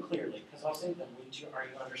spoke clearly, because I'll say to them, are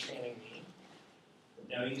you understanding me?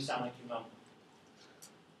 No, you sound like you mumble.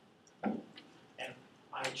 And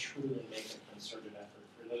I truly make a concerted effort.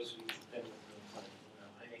 For those of you who've been with me in clinic,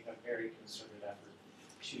 I make a very concerted effort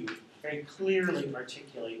to very clearly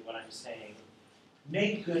articulate what I'm saying.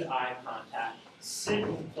 Make good eye contact. Sit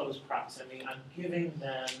in close proximity. I'm giving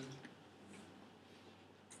them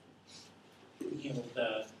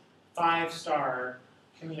the 5-star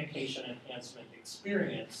communication enhancement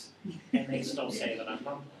experience, and they still say that I'm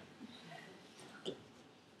mumbling.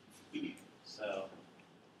 So,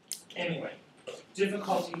 anyway,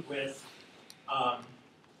 difficulty with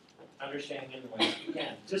understanding and noise.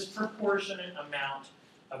 Again, disproportionate amount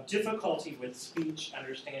of difficulty with speech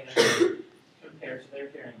understanding compared to their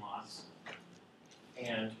hearing loss,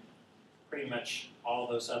 and pretty much all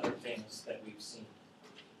those other things that we've seen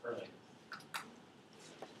earlier.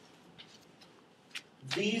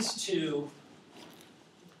 These two,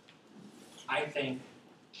 I think,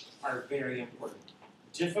 are very important.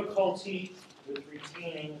 Difficulty with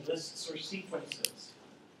retaining lists or sequences.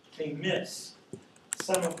 They miss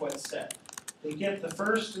some of what's said. They get the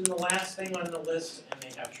first and the last thing on the list, and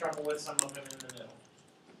they have trouble with some of them in the middle.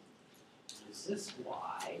 This is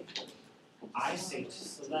why I say to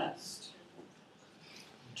Celeste,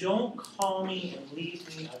 don't call me and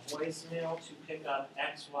leave me a voicemail to pick up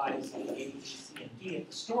X, Y, Z, A, B, C, and D at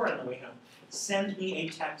the store on the way home. Send me a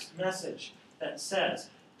text message that says,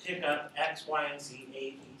 pick up X, Y, and Z,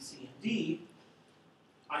 A, B, C, and D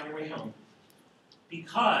on your way home.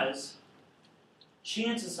 Because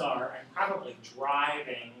chances are I'm probably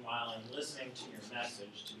driving while I'm listening to your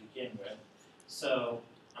message to begin with. So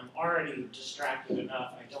I'm already distracted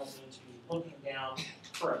enough. I don't need to be looking down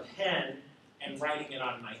for a pen and writing it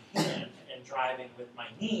on my hand and driving with my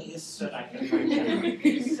knees so that I can write down what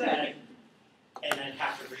you said and then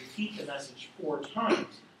have to repeat the message 4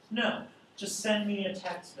 times. No, just send me a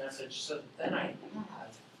text message so that then I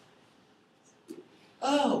have,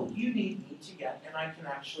 oh, you need me to get, and I can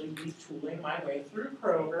actually be tooling my way through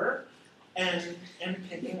Kroger and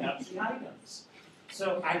picking up the items.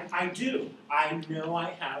 So I do. I know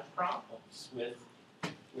I have problems with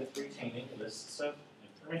retaining lists of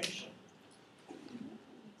information.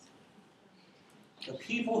 The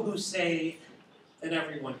people who say that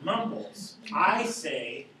everyone mumbles, I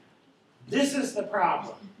say, this is the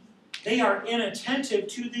problem. They are inattentive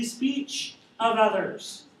to the speech of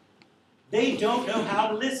others. They don't know how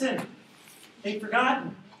to listen. They've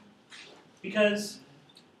forgotten. Because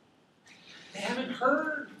they haven't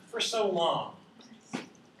heard for so long.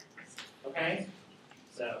 Okay?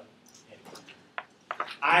 So, anyway.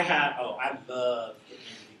 I love getting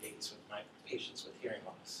into debates with my patients with hearing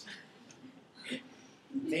loss.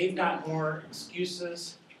 They've got more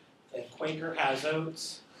excuses than Quaker has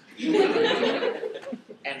oats.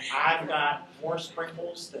 And I've got more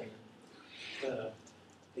sprinkles than the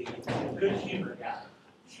the good humor guy.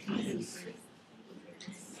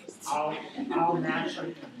 I'll match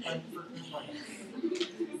him complaint for complaint.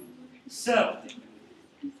 So,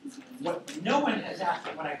 what no one has asked,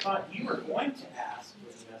 and what I thought you were going to ask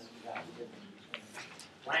was about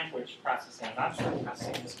language processing, not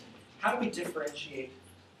processing, is how do we differentiate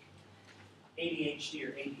ADHD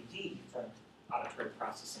or ADD from auditory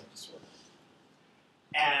processing disorder?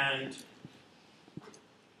 And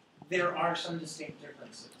there are some distinct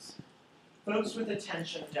differences. Folks with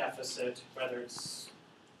attention deficit, whether it's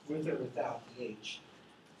with or without the H,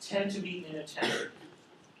 tend to be inattentive.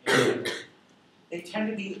 They tend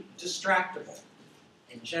to be distractible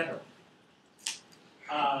in general.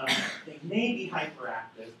 They may be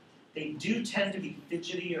hyperactive. They do tend to be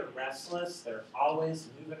fidgety or restless. They're always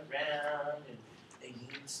moving around and they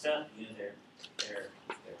need stuff. You know, they're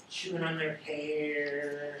chewing on their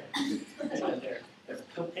hair. And, they're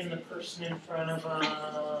poking the person in front of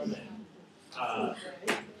them. And,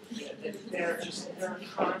 they're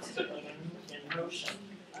constantly in motion.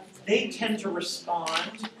 They tend to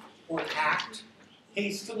respond or act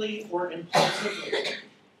hastily or impulsively.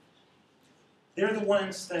 They're the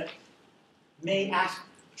ones that may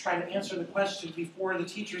try to answer the question before the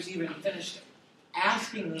teacher's even finished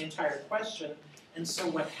asking the entire question, and so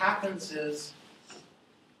what happens is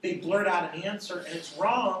they blurt out an answer and it's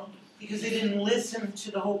wrong because they didn't listen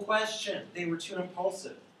to the whole question. They were too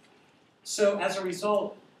impulsive. So as a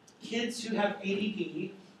result, kids who have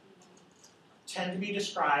ADD tend to be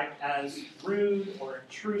described as rude or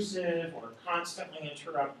intrusive or constantly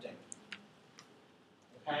interrupting.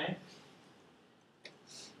 Okay?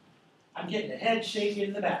 I'm getting a head shake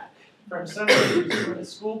in the back from somebody who's in a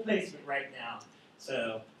school placement right now.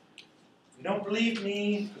 So, if you don't believe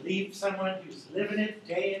me, believe someone who's living it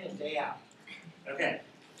day in and day out. Okay.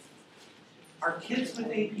 Our kids with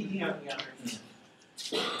APD, on the other hand,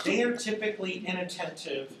 they are typically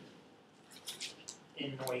inattentive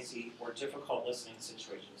in noisy or difficult listening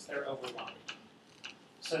situations. They're overwhelmed.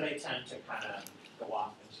 So they tend to kind of go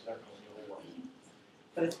off into their own little world.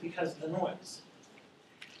 But it's because of the noise.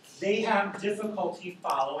 They have difficulty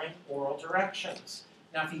following oral directions.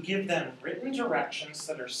 Now, if you give them written directions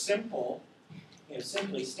that are simple,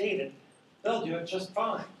 simply stated, they'll do it just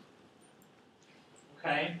fine.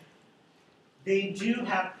 Okay? They do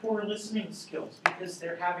have poor listening skills because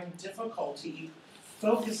they're having difficulty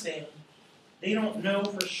focusing. They don't know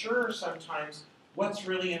for sure sometimes what's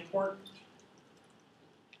really important.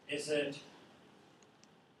 Is it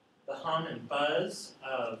the hum and buzz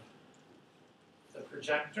of the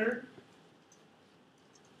projector?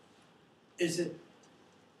 Is it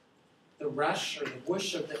the rush or the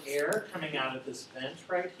whoosh of the air coming out of this vent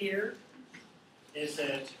right here? Is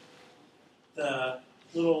it the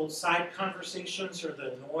little side conversations or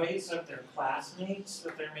the noise of their classmates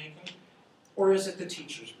that they're making? Or is it the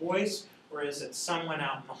teacher's voice? Or is it someone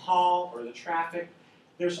out in the hall or the traffic?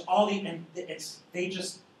 There's all the, and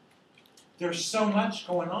there's so much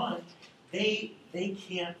going on, they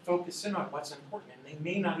can't focus in on what's important, and they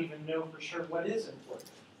may not even know for sure what is important.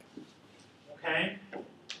 Okay?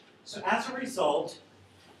 So as a result,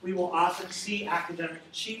 we will often see academic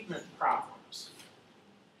achievement problems.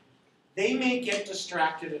 They may get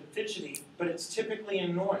distracted and fidgety, but it's typically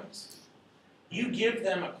in noise. You give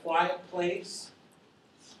them a quiet place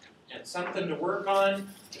and something to work on,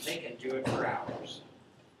 and they can do it for hours.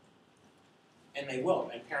 And they will,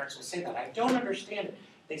 and parents will say that. I don't understand it.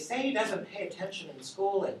 They say he doesn't pay attention in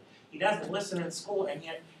school, and he doesn't listen in school, and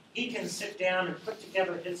yet he can sit down and put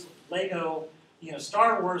together his Lego,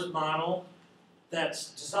 Star Wars model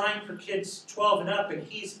that's designed for kids 12 and up, and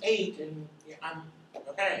he's 8, and I'm,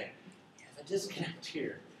 okay, there's a disconnect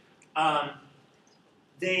here.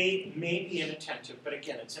 They may be inattentive, but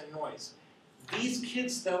again, it's in noise. These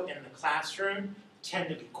kids, though, in the classroom tend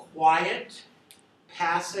to be quiet,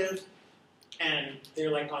 passive, and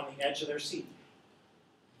they're like on the edge of their seat.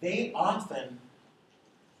 They often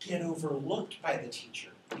get overlooked by the teacher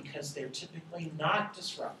because they're typically not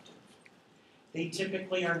disruptive. They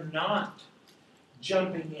typically are not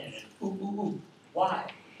jumping in and ooh, ooh, ooh.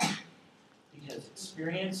 Why? Because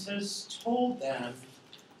experiences told them,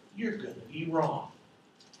 you're going to be wrong.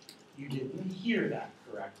 You didn't hear that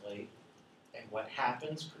correctly. And what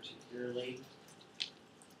happens, particularly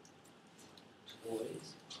to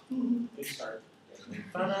boys, they start getting made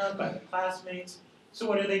fun of by the classmates. So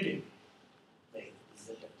what do? They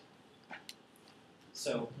zip it.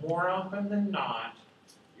 So more often than not,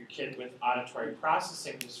 your kid with auditory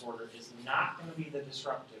processing disorder is not going to be the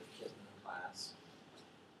disruptive kid in the class.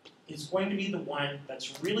 It's going to be the one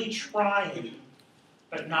that's really trying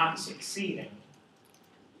but not succeeding,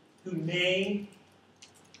 who may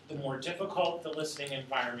the more difficult the listening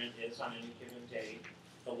environment is on any given day,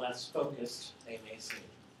 the less focused they may seem.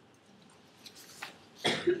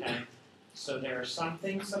 Okay? So there are some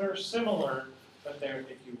things that are similar, but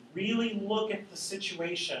if you really look at the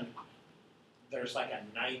situation, there's like a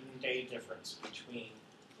night and day difference between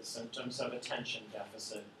the symptoms of attention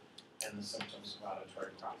deficit and the symptoms of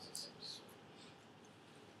auditory processing disorder.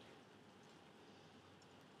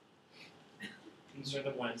 These are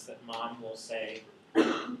the ones that mom will say,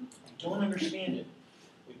 I don't understand it.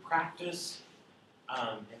 We practice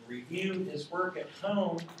and review his work at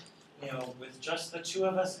home, with just the two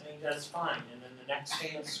of us, and he does fine. And then the next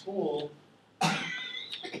day in school,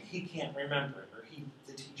 he can't remember it, or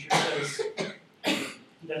the teacher says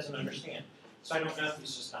he doesn't understand. So I don't know if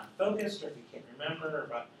he's just not focused, or if he can't remember, or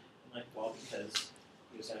what. I'm like, well, because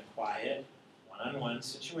he was in a quiet, one-on-one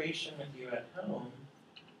situation with you at home,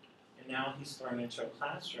 and now he's thrown into a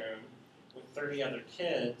classroom with 30 other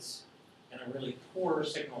kids and a really poor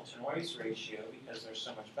signal-to-noise ratio because there's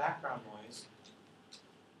so much background noise.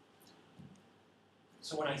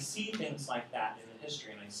 So when I see things like that in the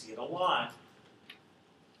history, and I see it a lot,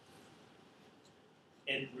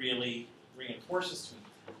 it really reinforces to me.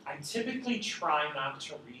 I typically try not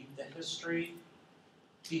to read the history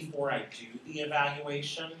before I do the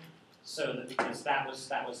evaluation, because that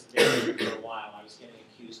was there for a while. I was getting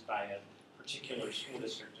accused by a particular school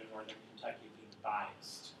district in Northern Kentucky being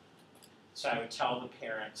biased. So I would tell the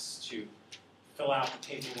parents to fill out the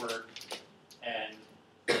paperwork, and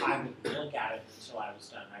I wouldn't look at it until I was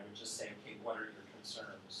done. I would just say, okay, what are your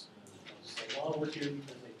concerns? And they'll say, well, we're here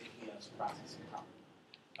because they think he has a processing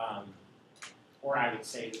problem. Or I would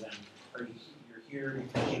say to them, you're here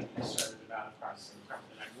because you're concerned about a processing problem.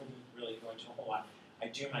 And I wouldn't really go into a whole lot. I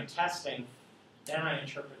do my testing, then I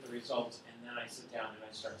interpret the results, and then I sit down and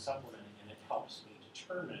I start supplementing, and it helps me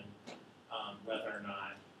determine whether or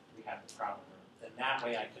not we have the problem. Then that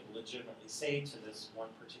way I could legitimately say to this one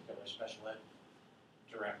particular special ed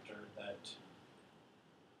director that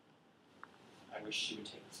I wish she would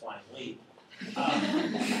take the flying leap,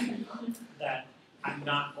 that I'm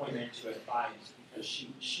not going into it biased, because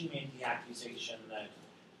she made the accusation that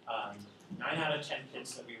 9 out of 10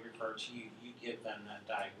 kids that we refer to, you give them that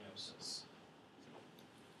diagnosis.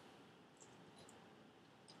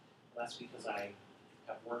 Well, that's because I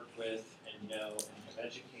have worked with and know and have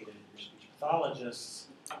educated your speech pathologists,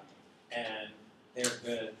 and they're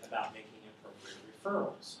good about making appropriate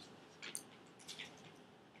referrals.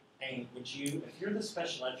 And would you, if you're the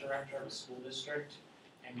special ed director of a school district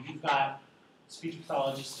and you've got speech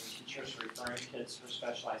pathologists and teachers referring kids for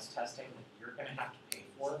specialized testing that you're going to have to pay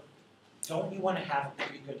for, don't you want to have a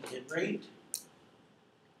pretty good hit rate?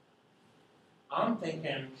 I'm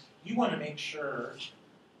thinking you want to make sure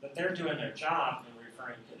that they're doing their job and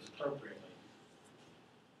referring kids appropriately.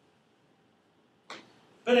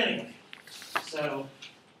 But anyway, so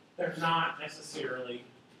they're not necessarily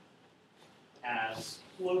as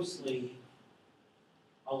closely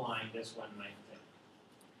aligned as one might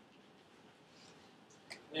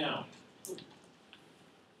think. Now,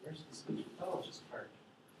 where's the speech pathologist part?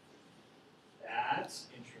 That's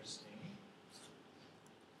interesting.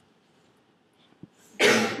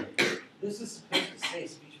 This is supposed to say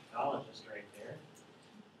speech pathologist right there,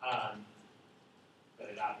 but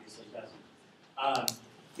it obviously doesn't.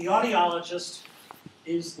 The audiologist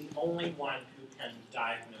is the only one who can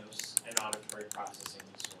diagnose an auditory processing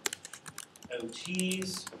disorder.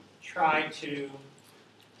 OTs try to,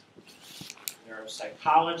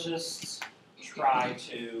 neuropsychologists try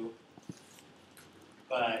to,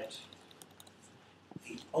 but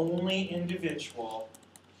the only individual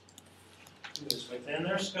who is within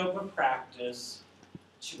their scope of practice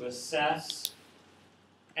to assess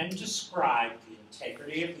and describe the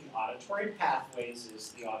integrity of the auditory pathways is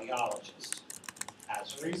the audiologist.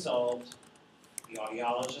 As a result, the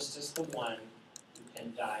audiologist is the one who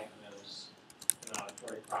can diagnose an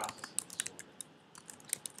auditory processing disorder.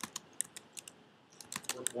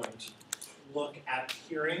 We're going to look at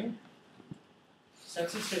hearing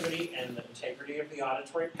sensitivity and the integrity of the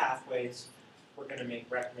auditory pathways. We're going to make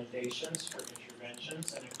recommendations for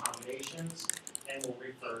interventions and accommodations, and we'll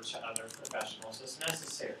refer to other professionals as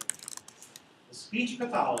necessary. The speech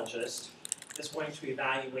pathologist is going to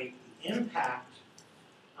evaluate the impact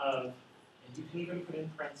of, and you can even put in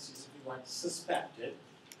parentheses if you want, suspected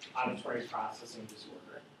auditory processing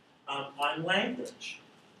disorder, on language.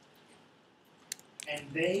 And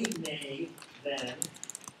they may then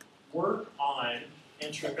work on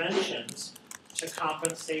interventions to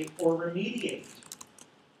compensate or remediate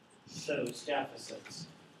those deficits.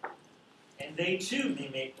 And they too may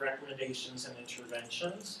make recommendations and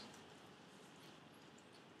interventions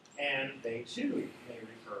and they too may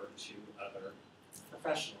refer to other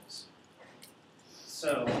professionals.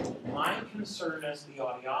 So my concern as the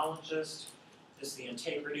audiologist is the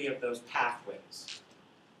integrity of those pathways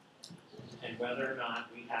and whether or not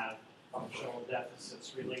we have functional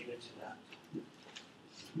deficits related to that.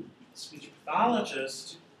 The speech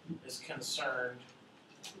pathologist is concerned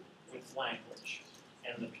with language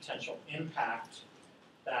and the potential impact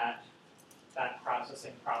that that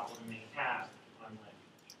processing problem may have on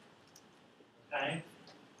language. Okay?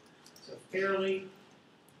 So fairly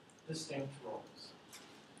distinct roles.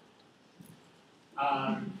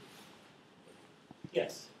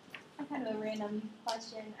 Yes? I kind of a random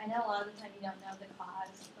question. I know a lot of the time you don't know the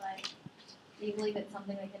cause, but do you believe it's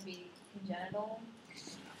something that can be congenital?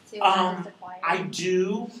 So not just acquired? I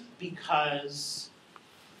do, because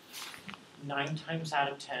 9 times out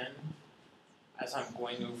of 10, as I'm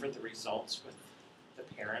going over the results with the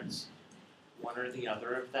parents, one or the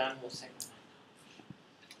other of them will say, "Oh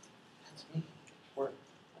my gosh, that's me," or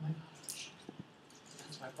 "Oh my gosh,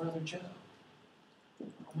 that's my brother Joe." "Oh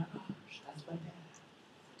my gosh, that's my dad."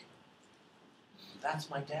 "That's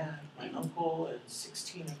my dad, my uncle, and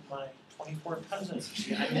 16 of my 24 cousins."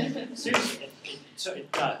 I mean, seriously, so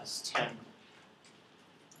it does tend.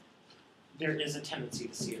 There is a tendency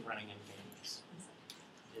to see it running in families,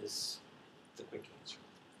 is the quick answer.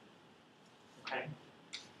 Okay?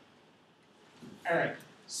 Alright,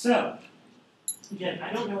 so, again,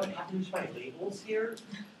 I don't know what happened to my labels here.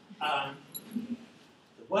 The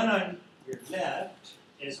one on your left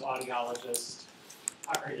is audiologist,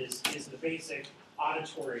 or is the basic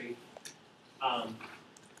auditory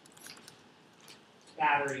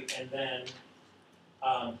battery, and then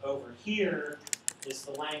over here is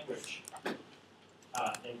the language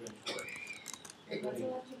inventory.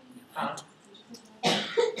 Huh?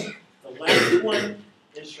 The left one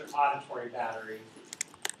is your auditory battery.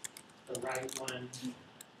 The right one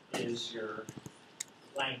is your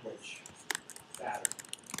language battery.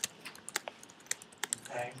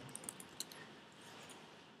 Okay?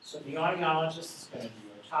 So the audiologist is going to do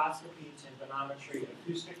otoscopy, tympanometry,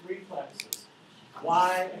 acoustic reflexes.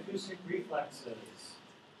 Why acoustic reflexes?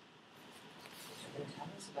 They're going to tell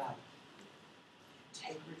us about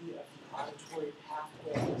integrity of the auditory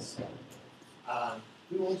pathways.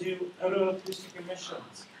 We will do otoacoustic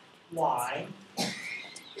emissions. Why?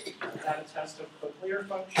 Is that a test of cochlear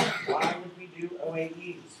function? Why would we do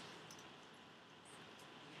OAEs?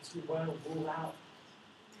 Because we want to rule out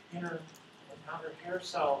inner and outer hair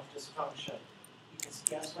cell dysfunction. Because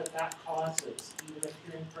guess what that causes? Even if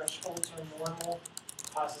hearing thresholds are normal,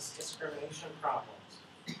 it causes discrimination problems.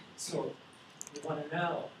 So we want to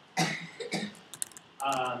know.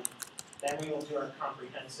 Then we will do our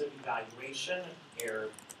comprehensive evaluation, air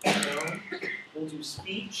tone. We'll do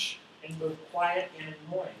speech in both quiet and in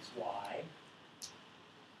noise. Why?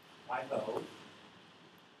 Why both?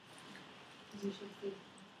 You should see.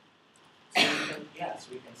 So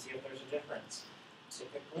we can see if there's a difference.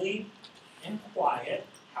 Typically, in quiet,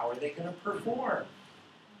 how are they going to perform?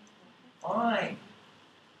 Fine.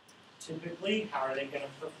 Typically, how are they going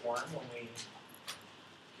to perform when we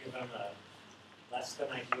give them a less than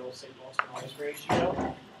ideal signal to noise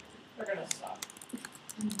ratio? They're going to suck.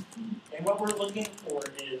 And what we're looking for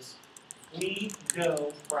is we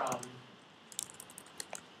go from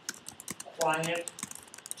quiet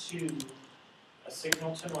to a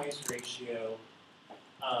signal to noise ratio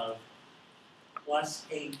of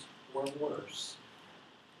 +8 or worse.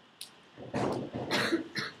 If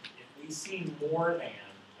we see more than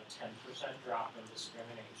a 10% drop in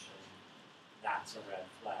discrimination, that's a red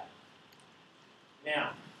flag.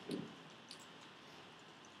 Now,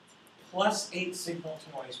 +8 signal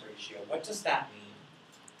to noise ratio, what does that mean?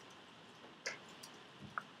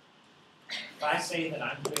 If I say that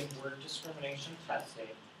I'm doing word discrimination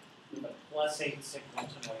testing, but +8 signal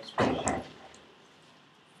to noise ratio,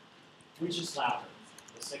 which is louder,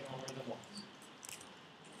 the signal or the noise?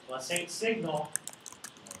 +8 signal,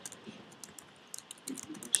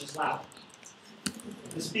 which is louder.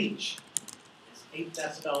 The speech is 8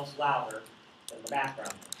 decibels louder than the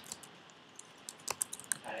background noise.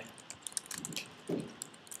 Okay?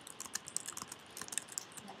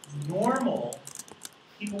 Normal,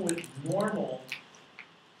 people with normal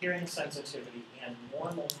hearing sensitivity and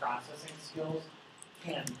normal processing skills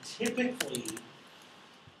can typically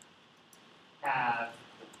have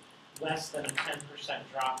less than a 10%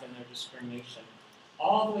 drop in their discrimination,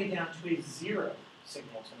 all the way down to a 0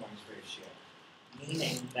 signal to noise ratio,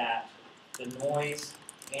 meaning that the noise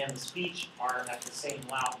and the speech are at the same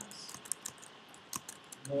loudness.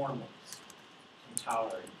 Normals can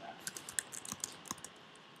tolerate that.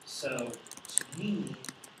 So, to me,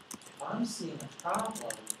 if I'm seeing a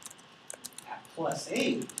problem at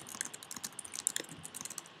 +8,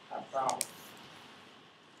 I have a problem.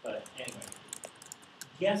 But anyway,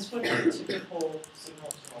 guess what the typical signal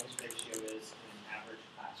to noise ratio is in an average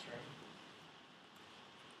classroom?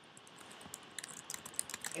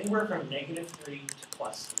 Anywhere from -3 to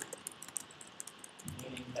 +3.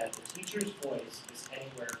 Meaning that the teacher's voice is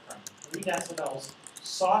anywhere from 3 decibels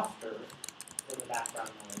softer for the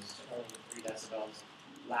background noise to only 3 decibels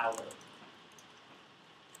louder.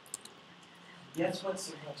 Guess what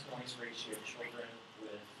signal to noise ratio children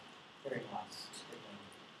with hearing loss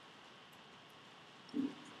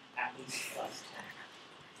are at least +10.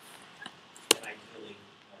 And ideally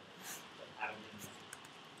more than that, but I don't think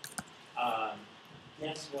that.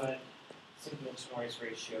 Guess what signal to noise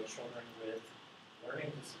ratio children with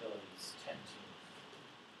learning disabilities tend to?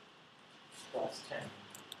 +10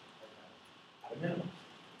 at a minimum.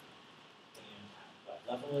 And what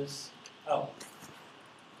level is, oh,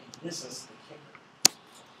 and this is the kicker.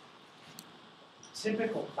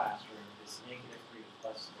 Typical classroom is -3 to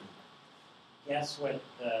 +3. Guess what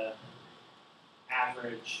the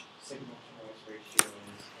average signal to noise ratio is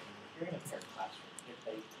in the hearing impaired classroom if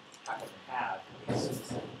they happen to have a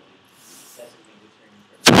specifically designated hearing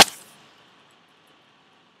impaired classroom?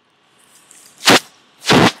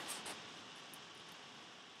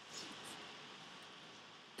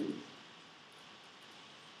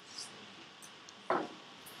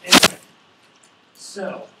 Anyway,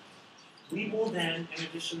 so we will then, in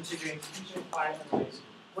addition to doing teaching quiet noise,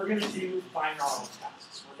 we're going to do binaural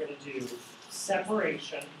tasks. We're going to do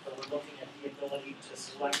separation, where we're looking at the ability to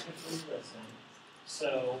selectively listen.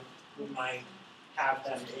 So we might have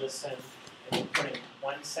them listen, and we're putting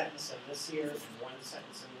one sentence in this ear and one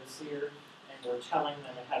sentence in this ear, and we're telling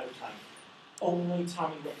them ahead of time, only tell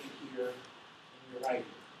me what you hear in your right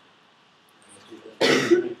ear.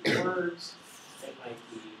 It might be words, it might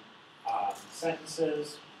be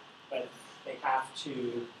sentences, but they have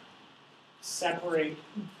to separate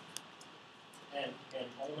and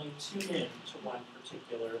only tune in to one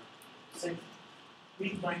particular signal.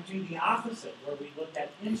 We might do the opposite, where we look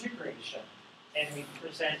at integration and we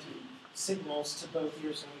present signals to both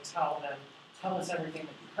ears and we tell them, tell us everything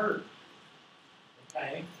that you heard.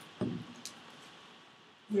 Okay?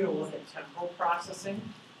 We will look at temporal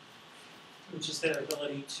processing, which is their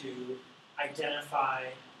ability to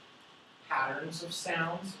identify patterns of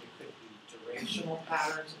sounds. It could be durational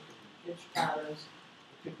patterns, it could be pitch patterns,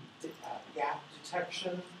 it could be gap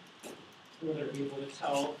detection, where they're able to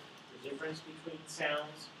tell the difference between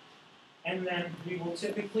sounds. And then we will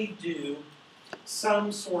typically do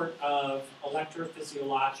some sort of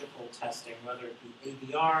electrophysiological testing, whether it be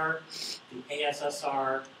ABR, the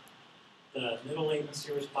ASSR, the middle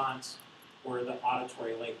latency response, or the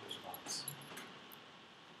auditory late response.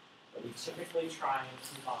 But we typically try and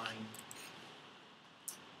combine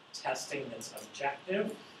testing that's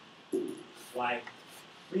objective, like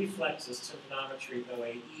reflexes, tympanometry,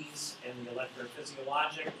 OAEs, and the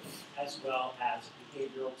electrophysiologic, as well as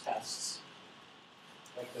behavioral tests,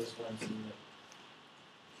 like those ones in the middle.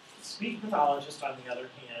 The speech pathologist, on the other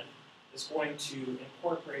hand, is going to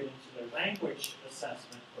incorporate into their language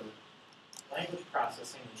assessment for language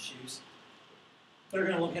processing issues. They're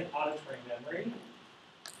going to look at auditory memory,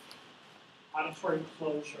 auditory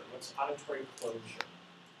closure. What's auditory closure?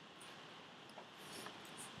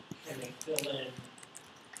 Can they fill in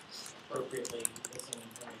appropriately missing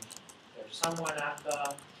information? There's someone at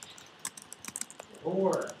the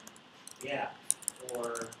door, yeah,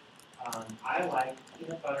 or I like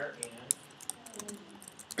peanut butter and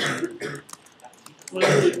that would be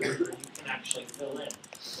closure, where you can actually fill in.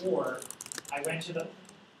 Or I went to the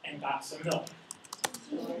and got some milk.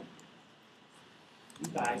 You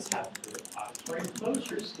guys have good auditory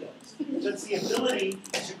closure skills. So it's the ability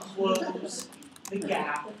to close the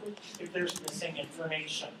gap if there's missing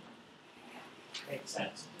information. Makes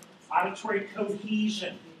sense. Auditory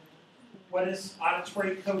cohesion. What is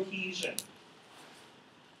auditory cohesion?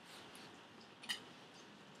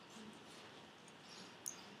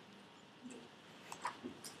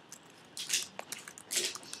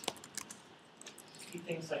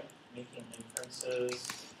 Things like making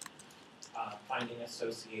inferences, finding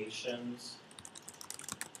associations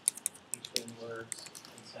between words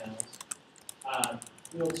and sounds.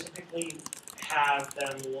 We'll typically have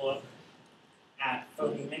them look at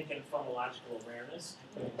phonemic and phonological awareness,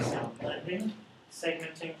 including sound blending,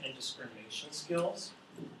 segmenting, and discrimination skills.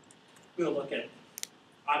 We'll look at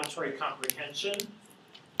auditory comprehension.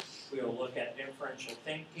 We'll look at inferential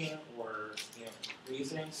thinking or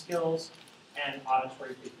reasoning skills, and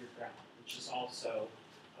auditory figure ground, which is also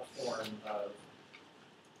a form of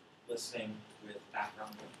listening with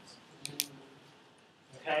background noise.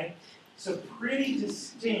 Okay? So pretty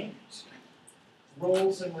distinct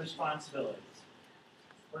roles and responsibilities.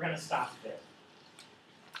 We're going to stop there.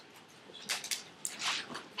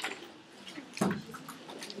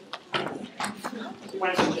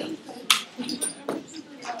 Questions?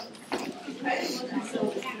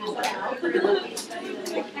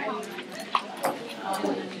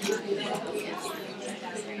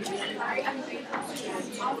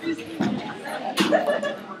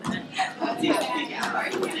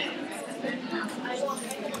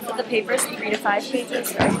 So the paper's 3 to 5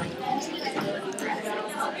 pages, right?